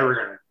guys are never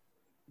gonna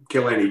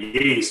kill any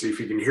geese if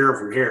you can hear them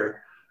from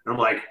here." And I'm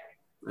like,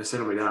 I said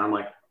to my dad, I'm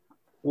like,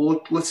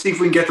 well, let's see if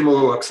we can get them a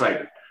little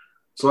excited.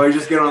 So I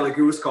just get on the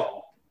goose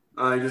call.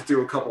 I just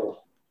do a couple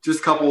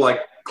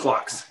like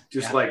clucks,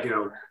 like, you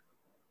know,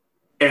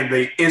 and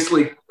they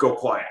instantly go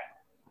quiet,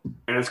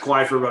 and it's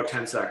quiet for about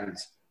 10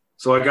 seconds.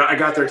 So I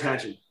got their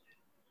attention,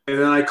 and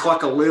then I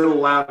cluck a little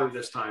louder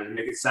this time to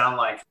make it sound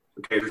like,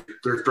 okay,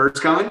 there's birds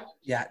coming.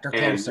 Yeah, they're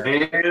closer.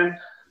 And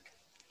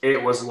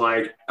it was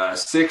like a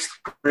 6th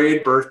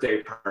grade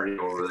birthday party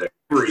over there.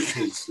 Every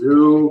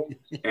kazoo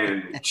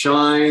and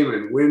chime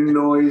and wind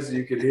noise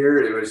you could hear.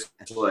 It was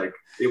like,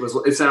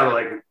 it sounded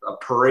like a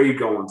parade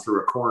going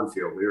through a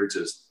cornfield. We were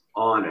just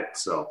on it.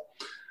 So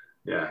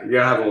yeah, you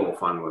gotta have a little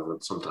fun with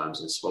it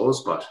sometimes, I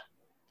suppose. But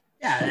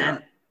yeah.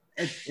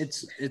 And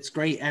it's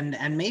great,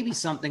 and maybe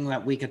something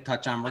that we could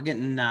touch on. We're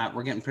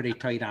getting pretty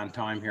tight on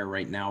time here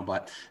right now,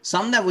 but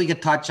something that we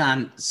could touch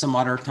on some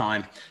other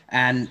time.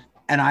 And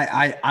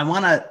I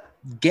want to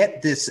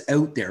get this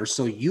out there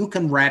so you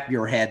can wrap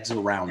your heads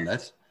around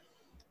it,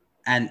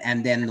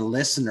 and then the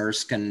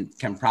listeners can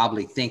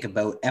probably think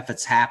about if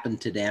it's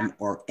happened to them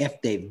or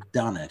if they've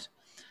done it.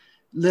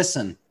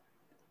 Listen,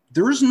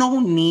 there's no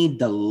need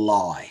to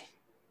lie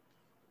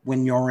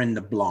when you're in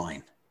the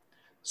blind.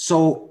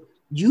 So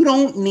You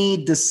don't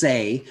need to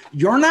say,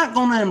 you're not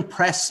going to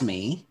impress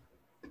me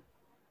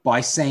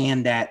by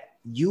saying that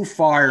you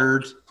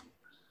fired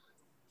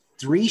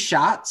 3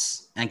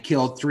 shots and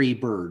killed 3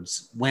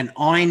 birds when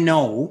I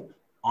know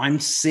I'm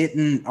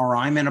sitting or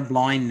I'm in a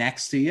blind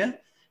next to you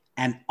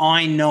and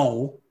I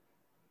know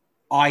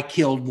I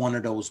killed one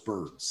of those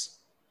birds.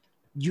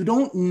 You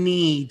don't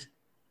need,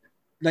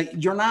 like,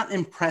 you're not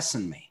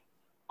impressing me.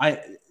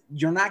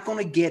 You're not going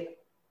to get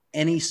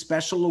any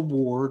special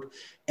award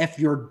if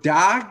your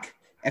dog,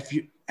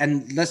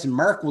 and listen,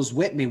 Mark was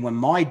with me when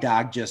my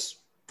dog just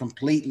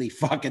completely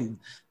fucking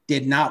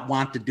did not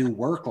want to do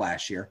work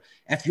last year.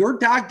 If your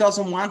dog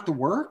doesn't want to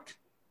work,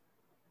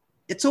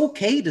 it's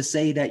okay to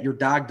say that your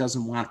dog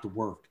doesn't want to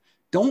work.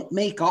 Don't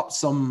make up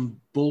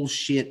some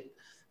bullshit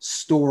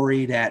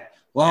story that,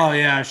 well,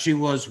 yeah, she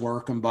was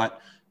working, but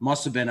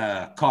must have been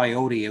a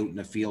coyote out in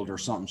the field or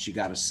something she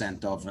got a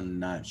scent of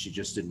and she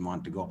just didn't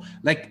want to go.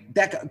 Like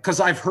that, because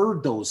I've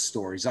heard those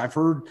stories. I've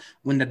heard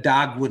when the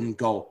dog wouldn't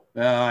go,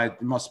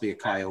 it must be a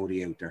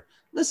coyote out there.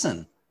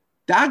 Listen,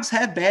 dogs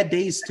have bad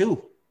days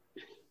too.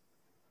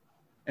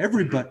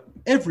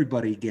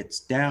 Everybody gets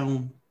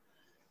down.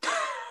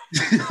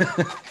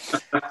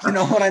 You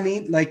know what I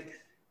mean? Like,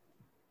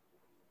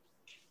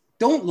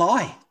 don't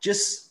lie.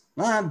 Just,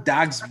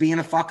 dog's being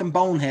a fucking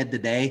bonehead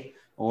today,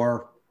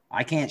 or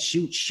I can't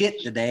shoot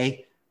shit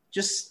today.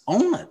 Just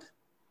own it.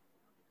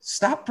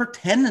 Stop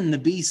pretending to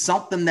be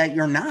something that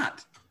you're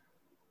not.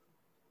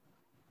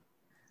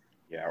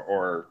 Yeah,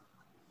 or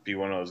be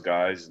one of those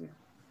guys and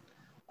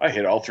I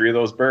hit all 3 of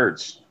those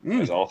birds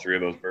because all 3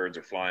 of those birds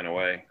are flying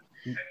away.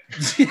 You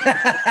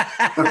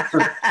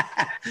are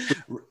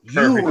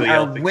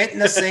healthy.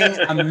 Witnessing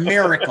a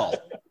miracle.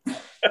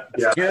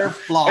 Yeah. Here I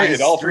flies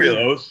hit all 3 of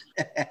those.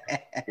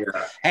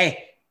 Yeah.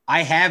 Hey,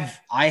 I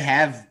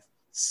have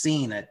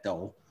seen it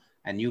though,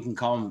 and you can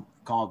call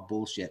it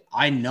bullshit.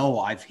 I know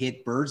I've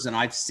hit birds and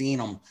I've seen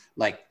them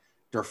like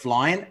they're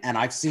flying, and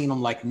I've seen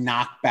them like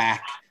knock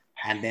back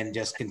and then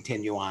just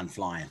continue on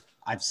flying.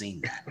 I've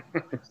seen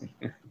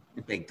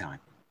that big time,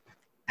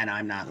 and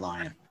I'm not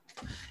lying.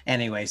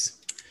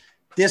 Anyways,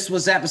 this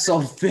was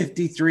episode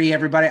 53,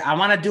 everybody. I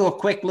want to do a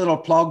quick little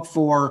plug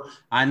for,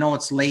 I know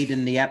it's late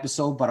in the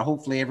episode, but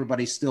hopefully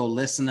everybody's still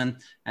listening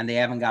and they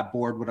haven't got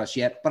bored with us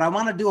yet. But I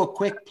want to do a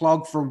quick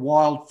plug for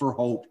Wild for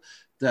Hope,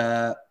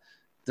 the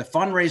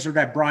fundraiser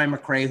that Brian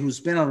McRae, who's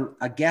been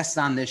a guest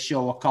on this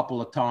show a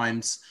couple of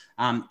times,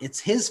 it's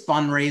his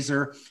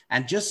fundraiser.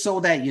 And just so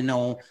that you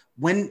know,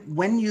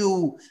 when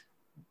you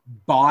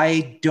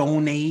buy,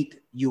 donate,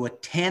 you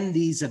attend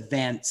these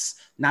events,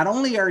 not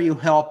only are you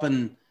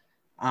helping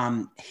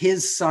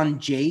his son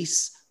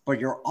Jace, but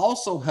you're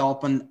also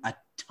helping a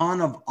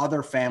ton of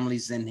other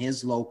families in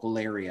his local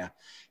area.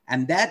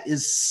 And that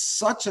is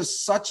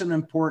such an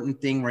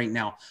important thing right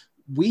now.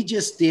 We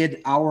just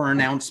did our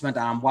announcement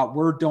on what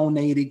we're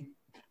donating,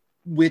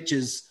 which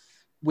is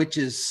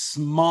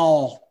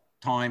small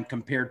time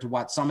compared to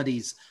what some of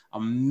these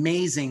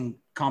amazing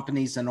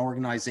companies and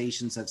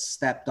organizations have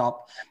stepped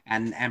up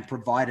and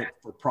provided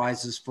for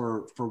prizes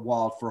for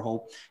Wild for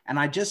Hope. And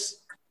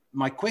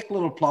my quick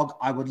little plug,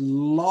 I would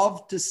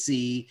love to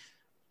see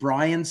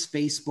Brian's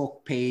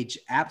Facebook page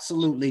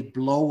absolutely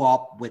blow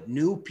up with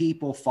new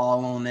people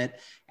following it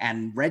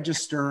and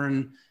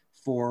registering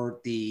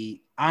for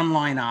the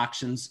online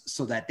auctions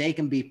so that they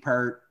can be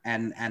part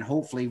and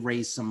hopefully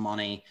raise some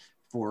money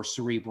for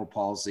cerebral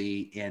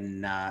palsy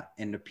in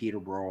the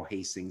Peterborough,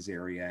 Hastings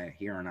area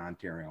here in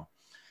Ontario.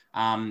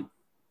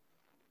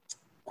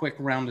 Quick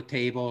around the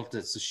table.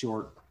 It's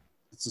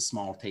a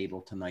small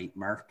table tonight,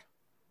 Mark.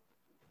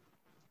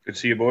 Good to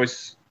see you,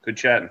 boys. Good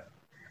chatting.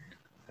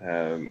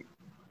 There's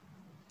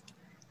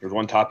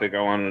one topic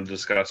I wanted to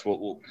discuss.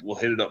 We'll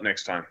hit it up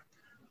next time.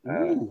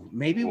 Ooh,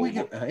 maybe we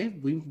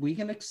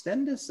can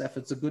extend this if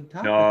it's a good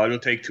topic. No, it'll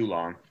take too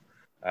long.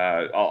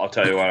 I'll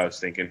tell you what I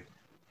was thinking.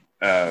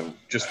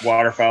 Just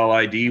waterfowl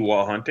ID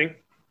while hunting.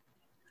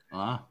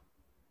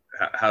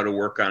 How to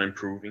work on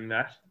improving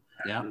that.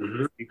 Yeah.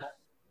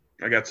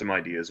 I got some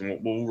ideas, and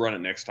we'll run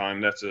it next time.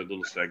 That's a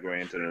little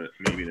segue into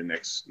maybe the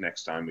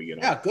next time we get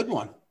on. Yeah, good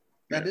one.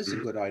 That is a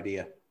good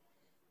idea.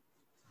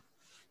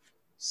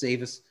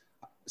 Save us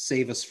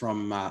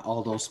from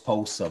all those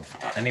posts of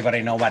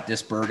anybody know what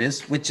this bird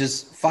is, which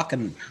is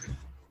fucking,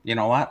 you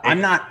know what?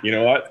 I'm not. You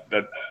know what?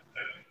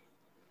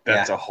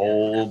 That's a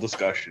whole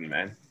discussion,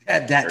 man.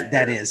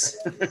 That is.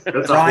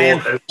 That's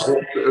Brian.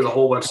 There's a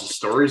whole bunch of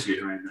stories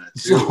behind that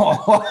too.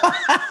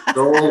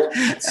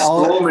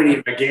 So many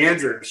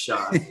Megander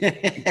shots.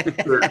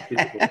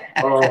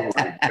 Oh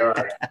my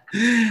god.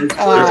 There's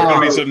going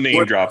to be some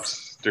name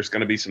drops. There's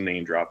going to be some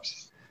name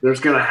drops. There's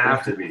going to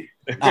have to be.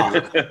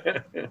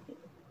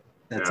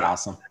 That's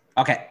awesome.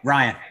 Okay,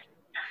 Ryan.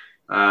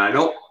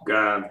 Nope.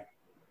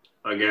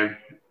 Again,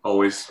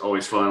 always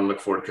fun. Look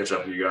forward to catch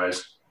up with you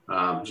guys.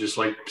 Just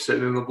like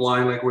sitting in the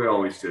blind like we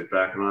always did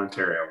back in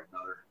Ontario.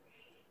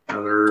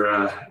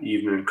 Another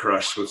evening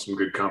crushed with some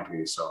good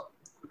company. So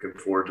looking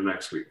forward to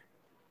next week.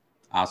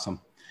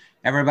 Awesome.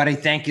 Everybody,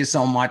 thank you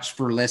so much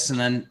for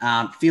listening.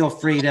 Feel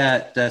free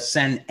to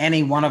send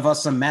any one of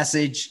us a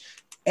message,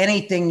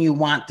 anything you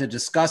want to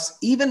discuss.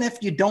 Even if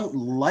you don't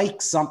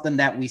like something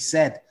that we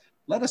said,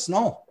 let us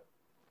know.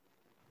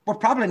 We're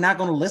probably not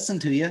going to listen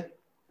to you.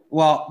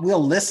 Well,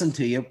 we'll listen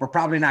to you. We're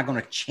probably not going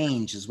to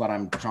change is what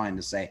I'm trying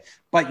to say.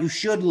 But you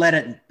should let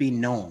it be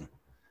known.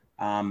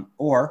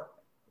 Or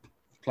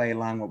play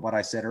along with what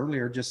I said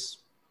earlier. Just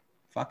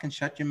fucking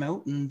shut your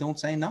mouth and don't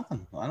say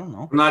nothing. I don't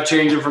know. I'm not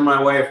changing for my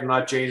wife. I'm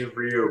not changing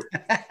for you.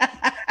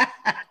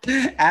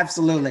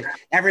 Absolutely.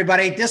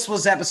 Everybody, this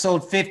was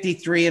episode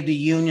 53 of the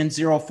Union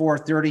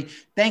 0430.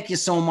 Thank you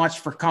so much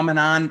for coming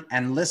on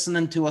and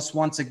listening to us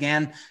once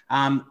again.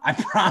 I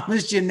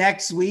promise you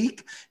next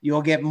week,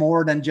 you'll get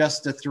more than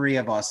just the three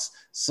of us.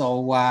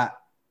 So I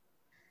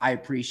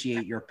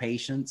appreciate your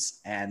patience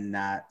and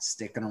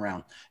sticking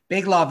around.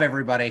 Big love,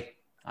 everybody.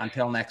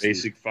 Until next week.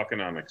 Basic fucking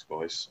omics,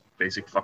 boys. Basic fucking